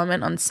do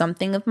comment on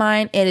something of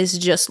mine, it is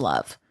just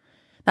love.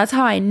 That's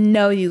how I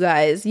know you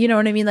guys. You know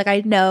what I mean? Like,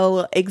 I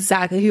know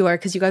exactly who you are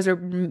because you guys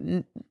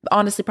are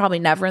honestly probably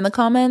never in the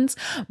comments,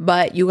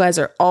 but you guys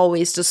are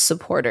always just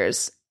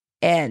supporters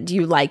and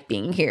you like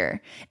being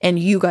here and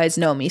you guys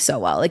know me so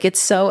well. Like, it's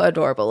so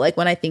adorable. Like,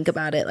 when I think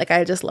about it, like,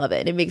 I just love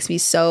it. It makes me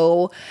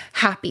so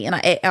happy. And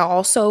I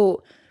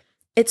also,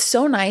 it's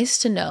so nice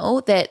to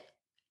know that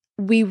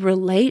we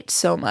relate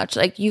so much.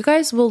 Like, you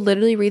guys will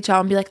literally reach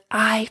out and be like,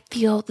 I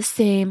feel the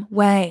same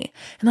way.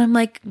 And I'm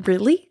like,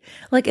 really?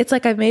 Like, it's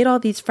like I've made all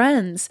these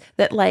friends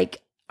that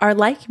like are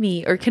like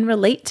me or can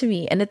relate to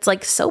me. And it's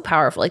like so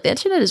powerful. Like, the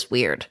internet is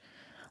weird.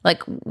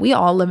 Like, we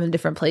all live in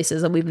different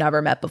places and we've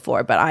never met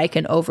before, but I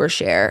can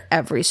overshare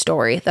every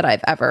story that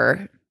I've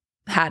ever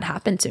had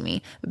happen to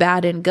me,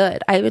 bad and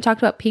good. I even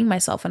talked about peeing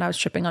myself when I was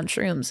tripping on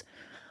shrooms.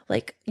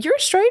 Like, you're a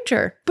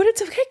stranger, but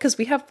it's okay because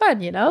we have fun,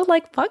 you know?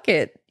 Like, fuck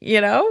it, you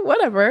know?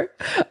 Whatever.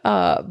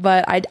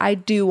 But I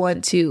do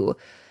want to,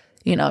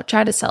 you know,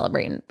 try to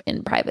celebrate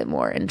in private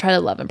more and try to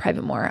love in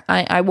private more.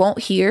 I won't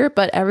here,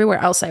 but everywhere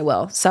else I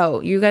will. So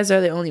you guys are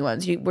the only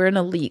ones. We're an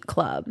elite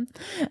club.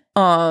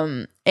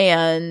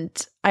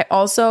 And I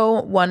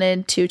also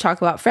wanted to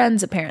talk about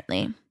friends,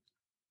 apparently.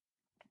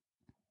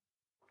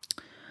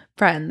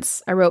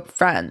 Friends. I wrote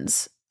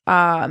friends.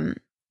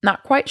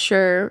 Not quite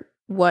sure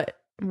what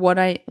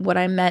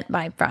I meant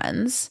by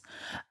friends.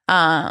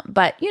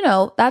 But you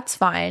know, that's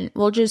fine.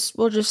 We'll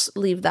just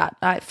leave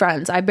that.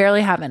 Friends, I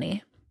barely have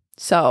any.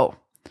 So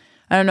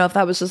I don't know if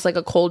that was just like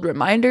a cold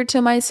reminder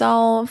to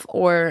myself,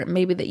 or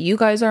maybe that you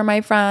guys are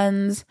my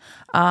friends,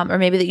 or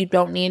maybe that you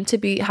don't need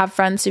to have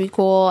friends to be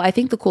cool. I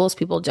think the coolest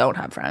people don't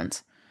have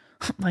friends.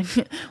 like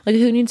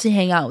who needs to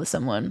hang out with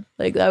someone?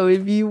 Like, that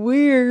would be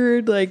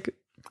weird. Like,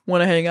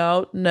 want to hang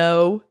out?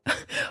 No.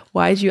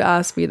 Why'd you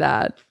ask me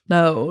that?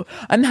 No.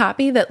 I'm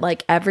happy that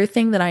like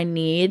everything that I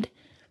need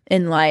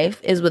in life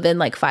is within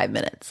like 5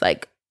 minutes.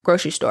 Like,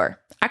 grocery store.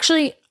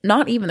 Actually,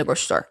 not even the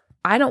grocery store.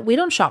 We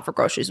don't shop for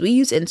groceries. We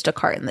use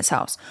Instacart in this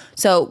house.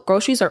 So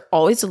groceries are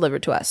always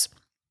delivered to us.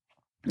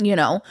 You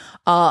know,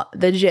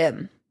 the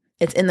gym,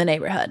 it's in the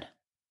neighborhood.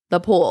 The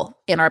pool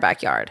in our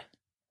backyard.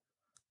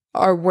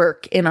 Our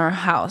work in our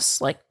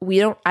house. Like,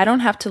 I don't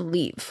have to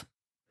leave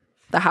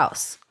the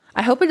house.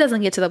 I hope it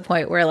doesn't get to the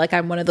point where like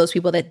I'm one of those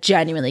people that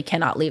genuinely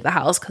cannot leave the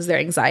house because their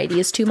anxiety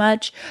is too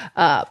much.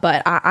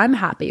 But I'm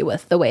happy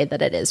with the way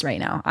that it is right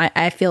now.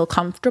 I feel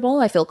comfortable.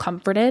 I feel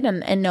comforted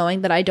and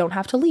knowing that I don't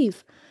have to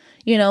leave.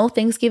 You know,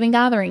 Thanksgiving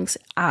gatherings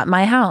at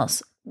my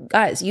house.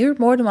 Guys, you're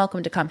more than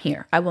welcome to come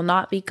here. I will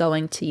not be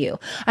going to you.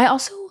 I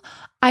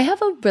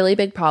have a really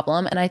big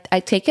problem, and I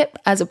take it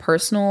as a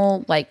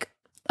personal like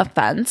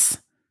offense.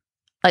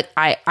 Like,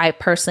 I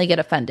personally get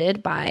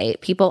offended by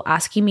people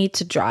asking me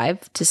to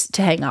drive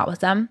to hang out with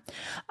them.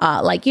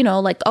 Like, you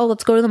know, like, oh,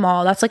 let's go to the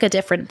mall. That's like a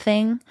different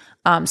thing.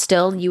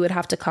 Still, you would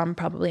have to come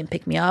probably and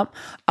pick me up.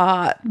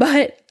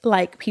 But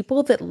like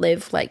people that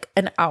live like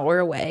an hour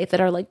away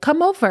that are like,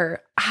 come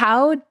over.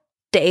 How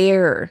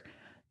dare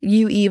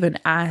you even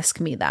ask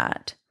me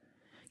that?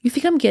 You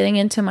think I'm getting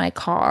into my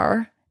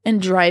car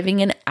and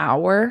driving an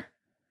hour?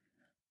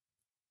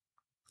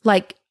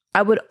 Like,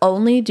 I would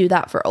only do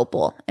that for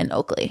Opal and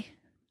Oakley.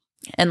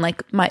 And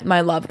like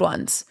my loved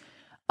ones.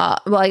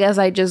 Well, I guess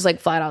I just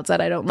like flat out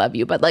said I don't love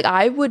you. But like,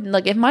 I would,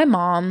 like, if my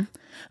mom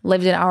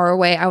lived an hour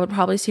away, I would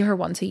probably see her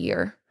once a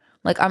year.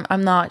 Like,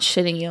 I'm not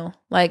shitting you.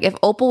 Like, if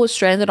Opal was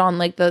stranded on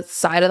like the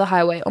side of the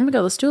highway, oh my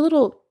God, let's do a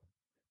little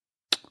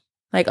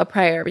like a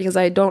prayer, because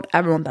I don't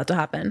ever want that to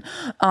happen.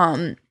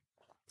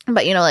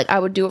 But you know, like, I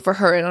would do it for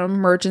her in an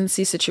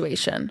emergency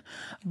situation,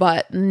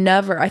 but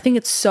never. I think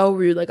it's so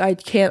rude. Like, I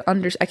can't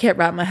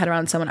wrap my head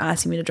around someone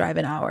asking me to drive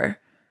an hour.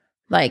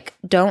 Like,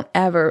 don't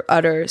ever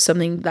utter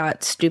something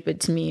that stupid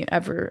to me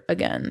ever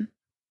again.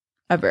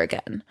 I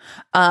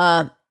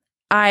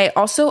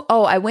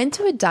went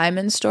to a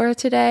diamond store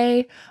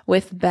today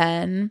with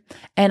Ben,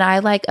 and I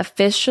like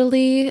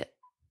officially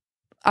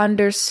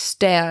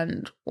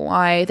understand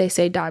why they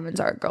say diamonds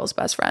are a girl's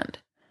best friend.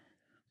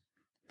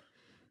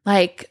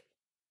 Like,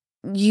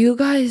 you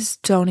guys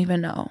don't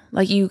even know.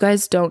 Like, you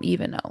guys don't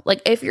even know.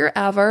 Like, if you're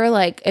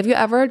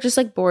ever just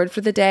like bored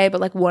for the day, but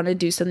like want to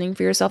do something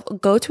for yourself,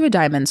 go to a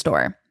diamond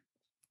store.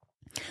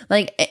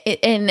 Like,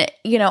 and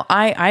you know,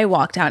 I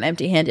walked out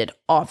empty-handed.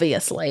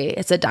 Obviously,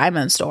 it's a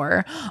diamond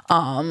store.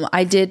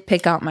 I did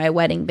pick out my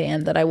wedding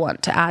band that I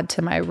want to add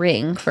to my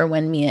ring for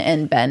when me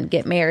and Ben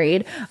get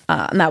married.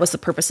 And that was the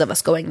purpose of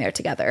us going there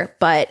together.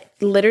 But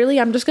literally,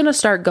 I'm just gonna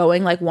start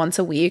going like once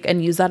a week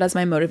and use that as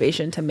my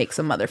motivation to make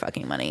some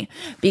motherfucking money,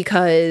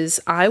 because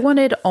I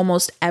wanted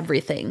almost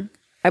everything.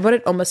 I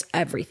wanted almost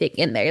everything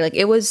in there. Like,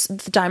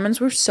 the diamonds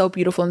were so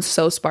beautiful and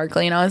so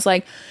sparkly, and I was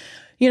like,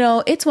 you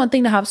know, it's one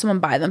thing to have someone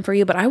buy them for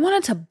you, but I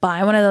wanted to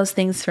buy one of those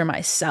things for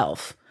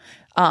myself.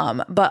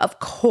 But of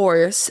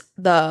course,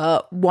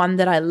 the one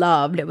that I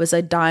loved, it was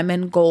a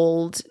diamond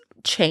gold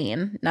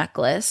chain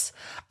necklace.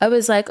 I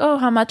was like, oh,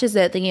 how much is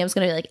it? Thinking it was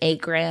going to be like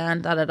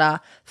 $8,000,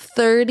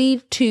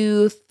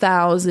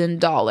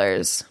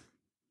 $32,000.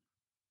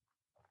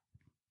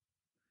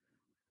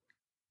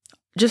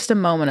 Just a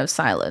moment of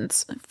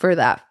silence for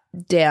that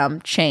damn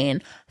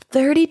chain.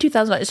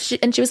 $32,000.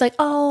 And she was like,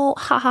 oh,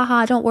 ha ha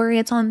ha, don't worry,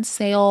 it's on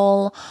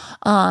sale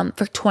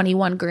for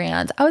 21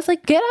 grand. I was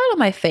like, get out of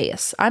my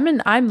face.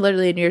 I'm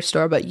literally in your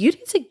store, but you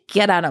need to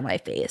get out of my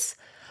face.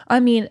 I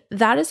mean,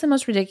 that is the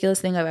most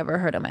ridiculous thing I've ever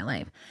heard in my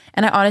life.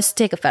 And I honestly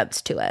take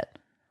offense to it.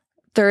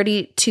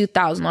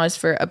 $32,000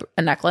 for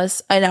a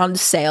necklace and on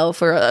sale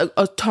for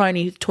a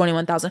tiny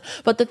 21,000.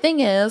 But the thing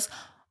is,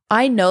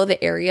 I know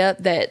the area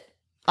that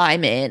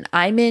I'm in,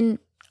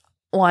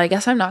 well, I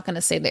guess I'm not going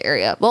to say the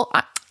area. Well,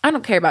 I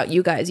don't care about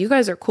you guys. You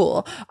guys are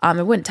cool. I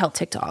wouldn't tell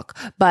TikTok,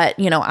 but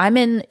I'm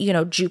in,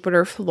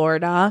 Jupiter,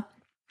 Florida,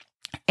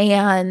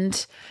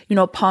 and,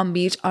 Palm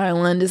Beach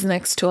Island is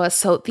next to us.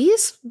 So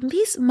these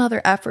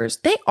mother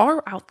effers, they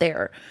are out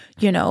there,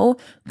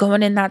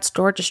 going in that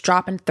store, just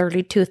dropping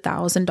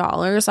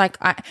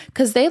 $32,000.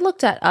 Cause they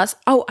looked at us.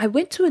 Oh, I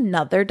went to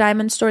another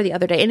diamond store the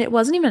other day, and it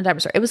wasn't even a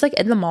diamond store. It was like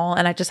in the mall.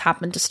 And I just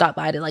happened to stop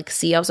by to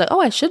see, I was like,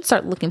 oh, I should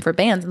start looking for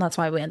bands. And that's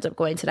why we ended up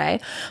going today.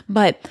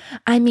 But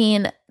I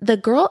mean, the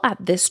girl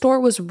at this store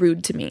was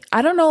rude to me.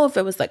 I don't know if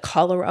it was the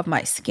color of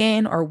my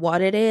skin or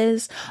what it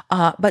is.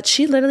 But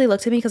she literally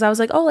looked at me because I was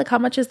like, oh, how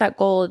much is that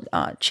gold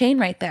chain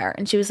right there?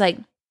 And she was like,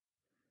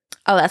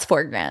 oh, that's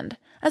 $4,000.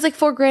 I was like,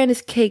 $4,000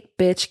 is cake,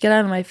 bitch. Get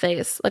out of my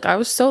face. I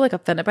was so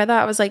offended by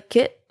that. I was like,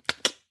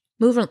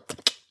 move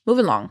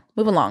along.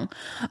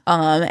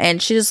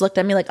 And she just looked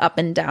at me up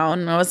and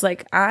down. And I was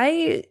like,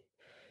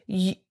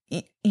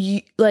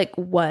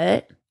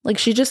 what? I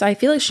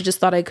feel like she just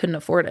thought I couldn't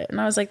afford it.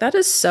 And I was like, that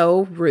is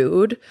so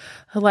rude.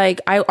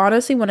 I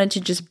honestly wanted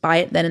to just buy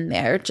it then and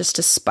there just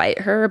to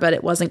spite her, but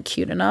it wasn't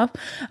cute enough.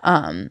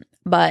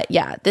 But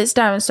yeah, this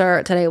diamond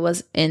store today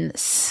was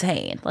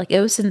insane.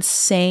 It was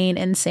insane.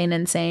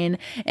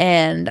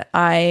 And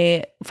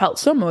I felt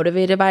so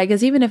motivated by it,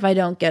 because even if I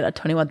don't get a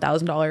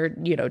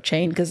 $21,000,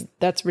 chain, because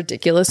that's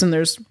ridiculous and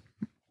there's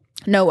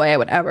no way I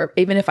would ever,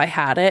 even if I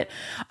had it,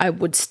 I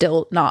would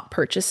still not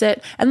purchase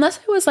it unless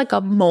I was a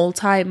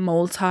multi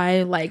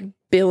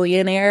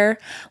billionaire.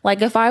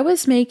 If I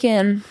was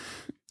making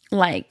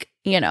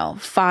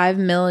 $5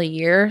 million a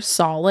year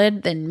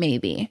solid, then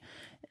maybe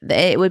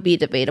it would be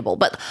debatable.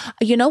 But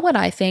you know what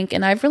I think?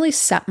 And I've really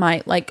set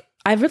my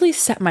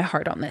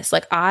heart on this.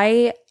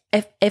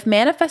 If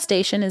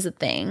manifestation is a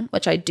thing,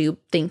 which I do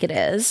think it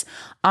is,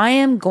 I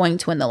am going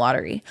to win the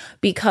lottery,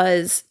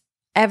 because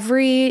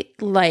ever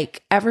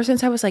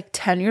since I was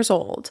 10 years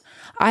old,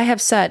 I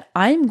have said,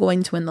 I'm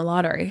going to win the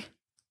lottery.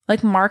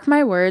 Mark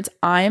my words,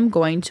 I am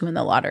going to win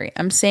the lottery.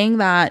 I'm saying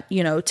that,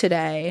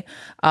 today,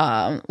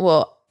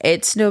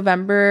 it's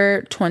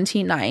November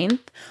 29th,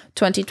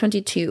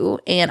 2022,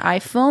 and I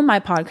film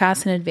my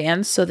podcast in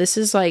advance. So this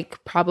is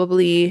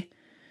probably,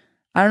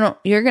 I don't know,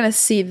 you're going to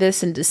see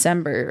this in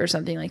December or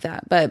something like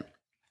that. But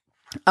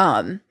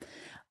I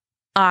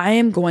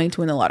am going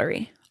to win the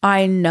lottery.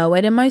 I know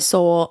it in my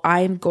soul.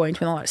 I'm going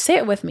to win the lottery. Say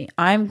it with me.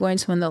 I'm going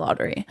to win the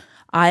lottery.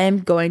 I am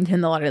going to win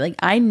the lottery.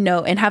 I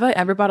know. And have I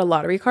ever bought a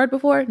lottery card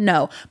before?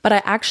 No. But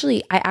I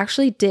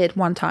actually did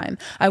one time.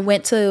 I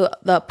went to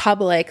the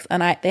Publix,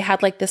 and they had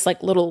this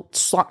little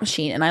slot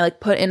machine, and I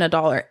put in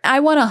 $1.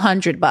 I won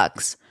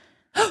 $100.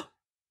 I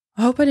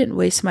hope I didn't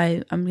waste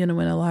I'm going to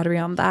win a lottery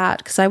on that,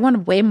 because I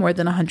won way more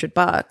than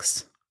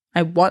 $100.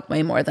 I want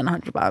way more than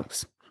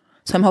 $100.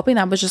 So I'm hoping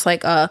that was just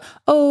a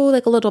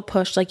little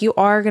push. You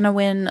are going to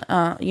win,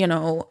 I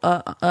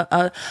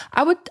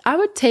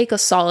would take a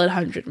solid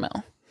 100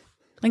 mil.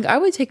 I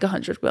would take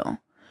 100 mil.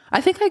 I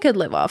think I could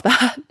live off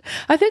that.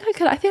 I think I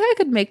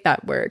could make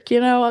that work.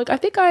 I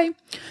think I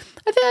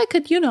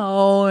could,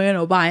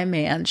 buy a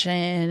mansion,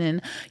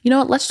 and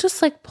let's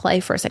just play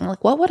for a second.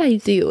 What would I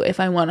do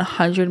if I won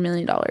 $100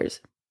 million?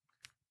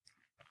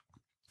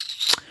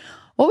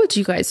 What would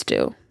you guys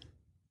do?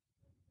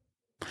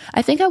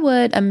 I think I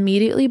would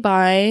immediately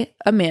buy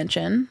a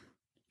mansion,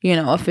 a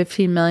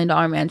 $15 million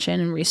mansion,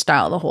 and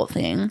restyle the whole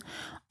thing.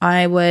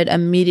 I would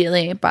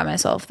immediately buy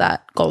myself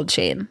that gold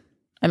chain.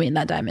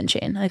 That diamond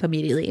chain,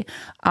 immediately.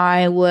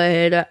 I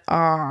would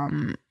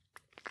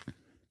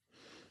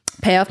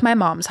pay off my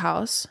mom's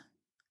house.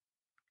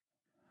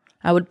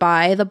 I would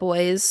buy the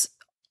boys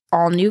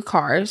all new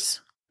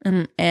cars,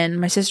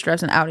 and my sister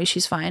drives an Audi.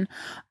 She's fine.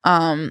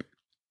 I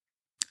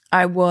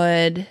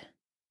would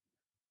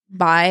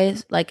buy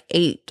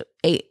eight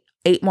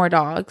more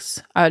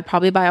dogs. I would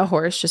probably buy a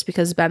horse, just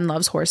because Ben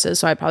loves horses.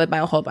 So I'd probably buy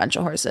a whole bunch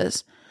of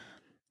horses.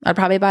 I'd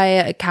probably buy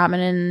a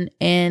cabin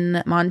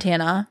in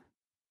Montana.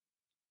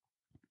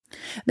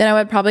 Then I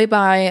would probably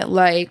buy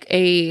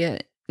a,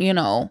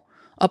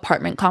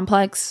 apartment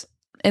complex,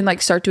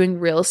 and start doing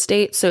real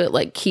estate, so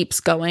it keeps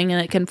going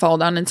and it can fall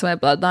down into my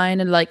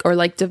bloodline,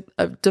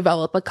 and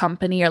develop a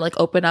company, or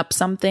open up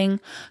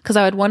something, because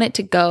I would want it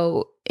to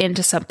go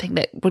into something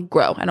that would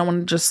grow. I don't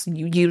want to just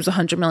use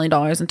 $100 million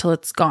until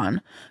it's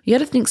gone. You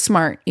got to think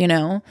smart,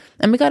 and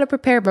we got to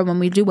prepare for when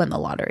we do win the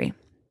lottery.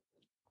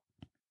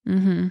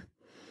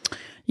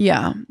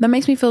 Yeah, that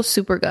makes me feel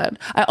super good.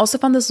 I also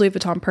found this Louis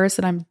Vuitton purse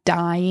that I'm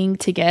dying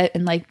to get.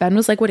 And like Ben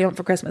was like, what do you want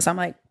for Christmas? I'm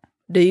like,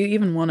 do you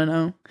even want to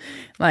know?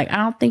 Like, I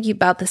don't think you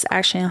bought this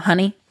actually,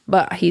 honey.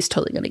 But he's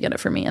totally going to get it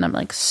for me. And I'm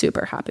like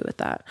super happy with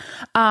that.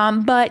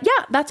 But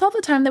yeah, that's all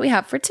the time that we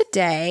have for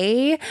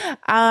today.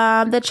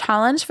 The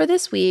challenge for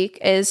this week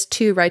is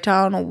to write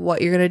down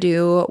what you're going to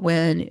do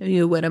when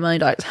you win $1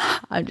 million.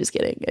 I'm just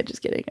kidding.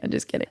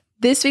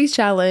 This week's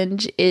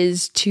challenge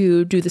is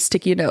to do the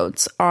sticky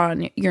notes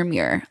on your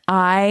mirror.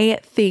 I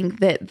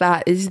think that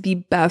that is the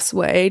best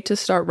way to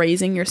start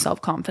raising your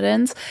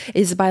self-confidence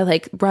is by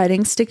like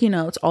writing sticky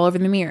notes all over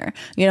the mirror,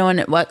 you know, and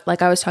what,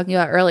 like I was talking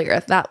about earlier,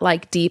 that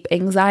like deep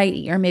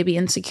anxiety or maybe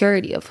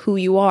insecurity of who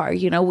you are,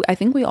 you know, I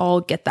think we all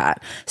get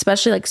that,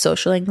 especially like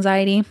social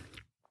anxiety.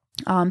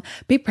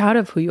 Be proud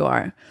of who you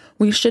are.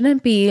 We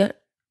shouldn't be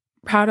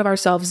proud of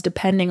ourselves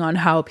depending on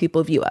how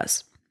people view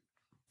us.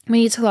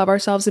 We need to love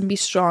ourselves and be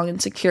strong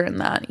and secure in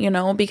that, you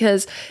know,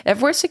 because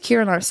if we're secure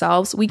in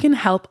ourselves, we can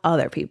help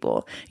other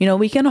people. You know,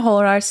 we can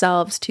hold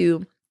ourselves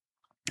to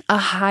a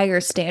higher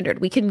standard.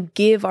 We can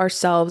give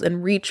ourselves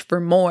and reach for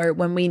more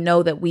when we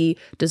know that we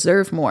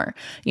deserve more,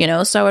 you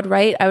know? So I would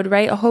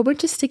write a whole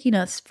bunch of sticky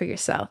notes for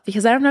yourself,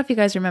 because I don't know if you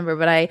guys remember,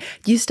 but I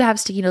used to have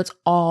sticky notes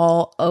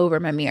all over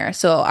my mirror.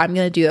 So I'm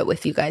going to do it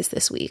with you guys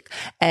this week,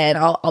 and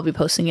I'll be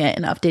posting it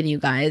and updating you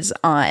guys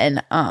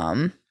on,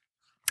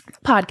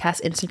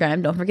 podcast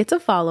Instagram. Don't forget to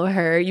follow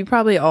her. You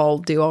probably all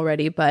do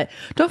already, but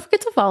don't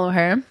forget to follow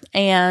her.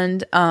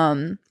 And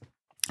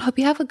hope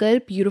you have a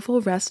good,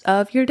 beautiful rest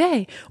of your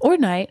day or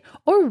night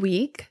or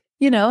week,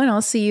 you know, and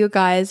I'll see you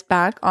guys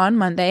back on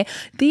Monday.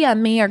 DM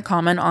me or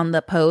comment on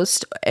the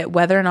post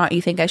whether or not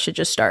you think I should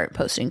just start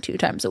posting 2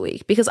 times a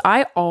week, because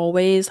I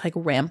always like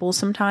ramble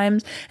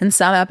sometimes, and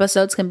some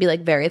episodes can be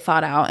like very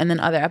thought out, and then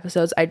other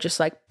episodes I just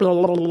like blah,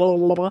 blah, blah,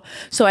 blah, blah.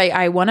 So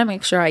I want to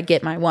make sure I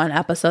get my one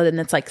episode and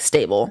it's like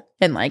stable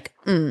and like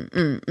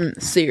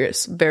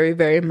serious, very,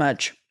 very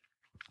much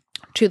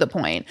to the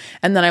point.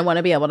 And then I want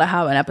to be able to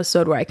have an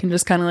episode where I can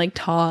just kind of like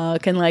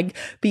talk and like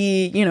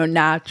be, you know,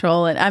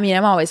 natural. And I mean,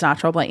 I'm always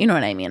natural, but you know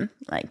what I mean?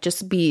 Like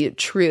just be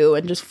true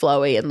and just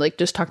flowy and like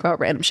just talk about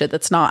random shit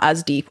that's not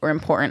as deep or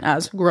important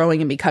as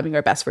growing and becoming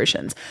our best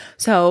versions.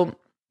 So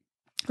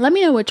let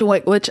me know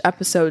which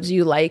episodes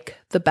you like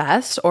the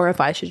best, or if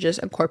I should just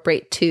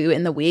incorporate 2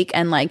 in the week,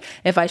 and like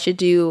if I should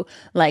do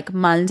like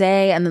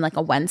Monday and then like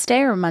a Wednesday,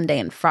 or Monday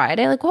and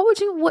Friday. Like when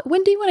do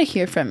you want to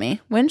hear from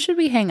me? When should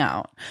we hang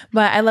out?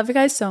 But I love you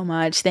guys so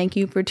much. Thank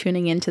you for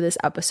tuning into this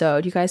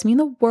episode. You guys mean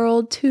the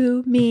world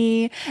to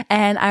me,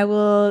 and I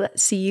will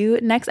see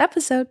you next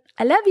episode.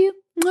 I love you.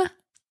 Mwah.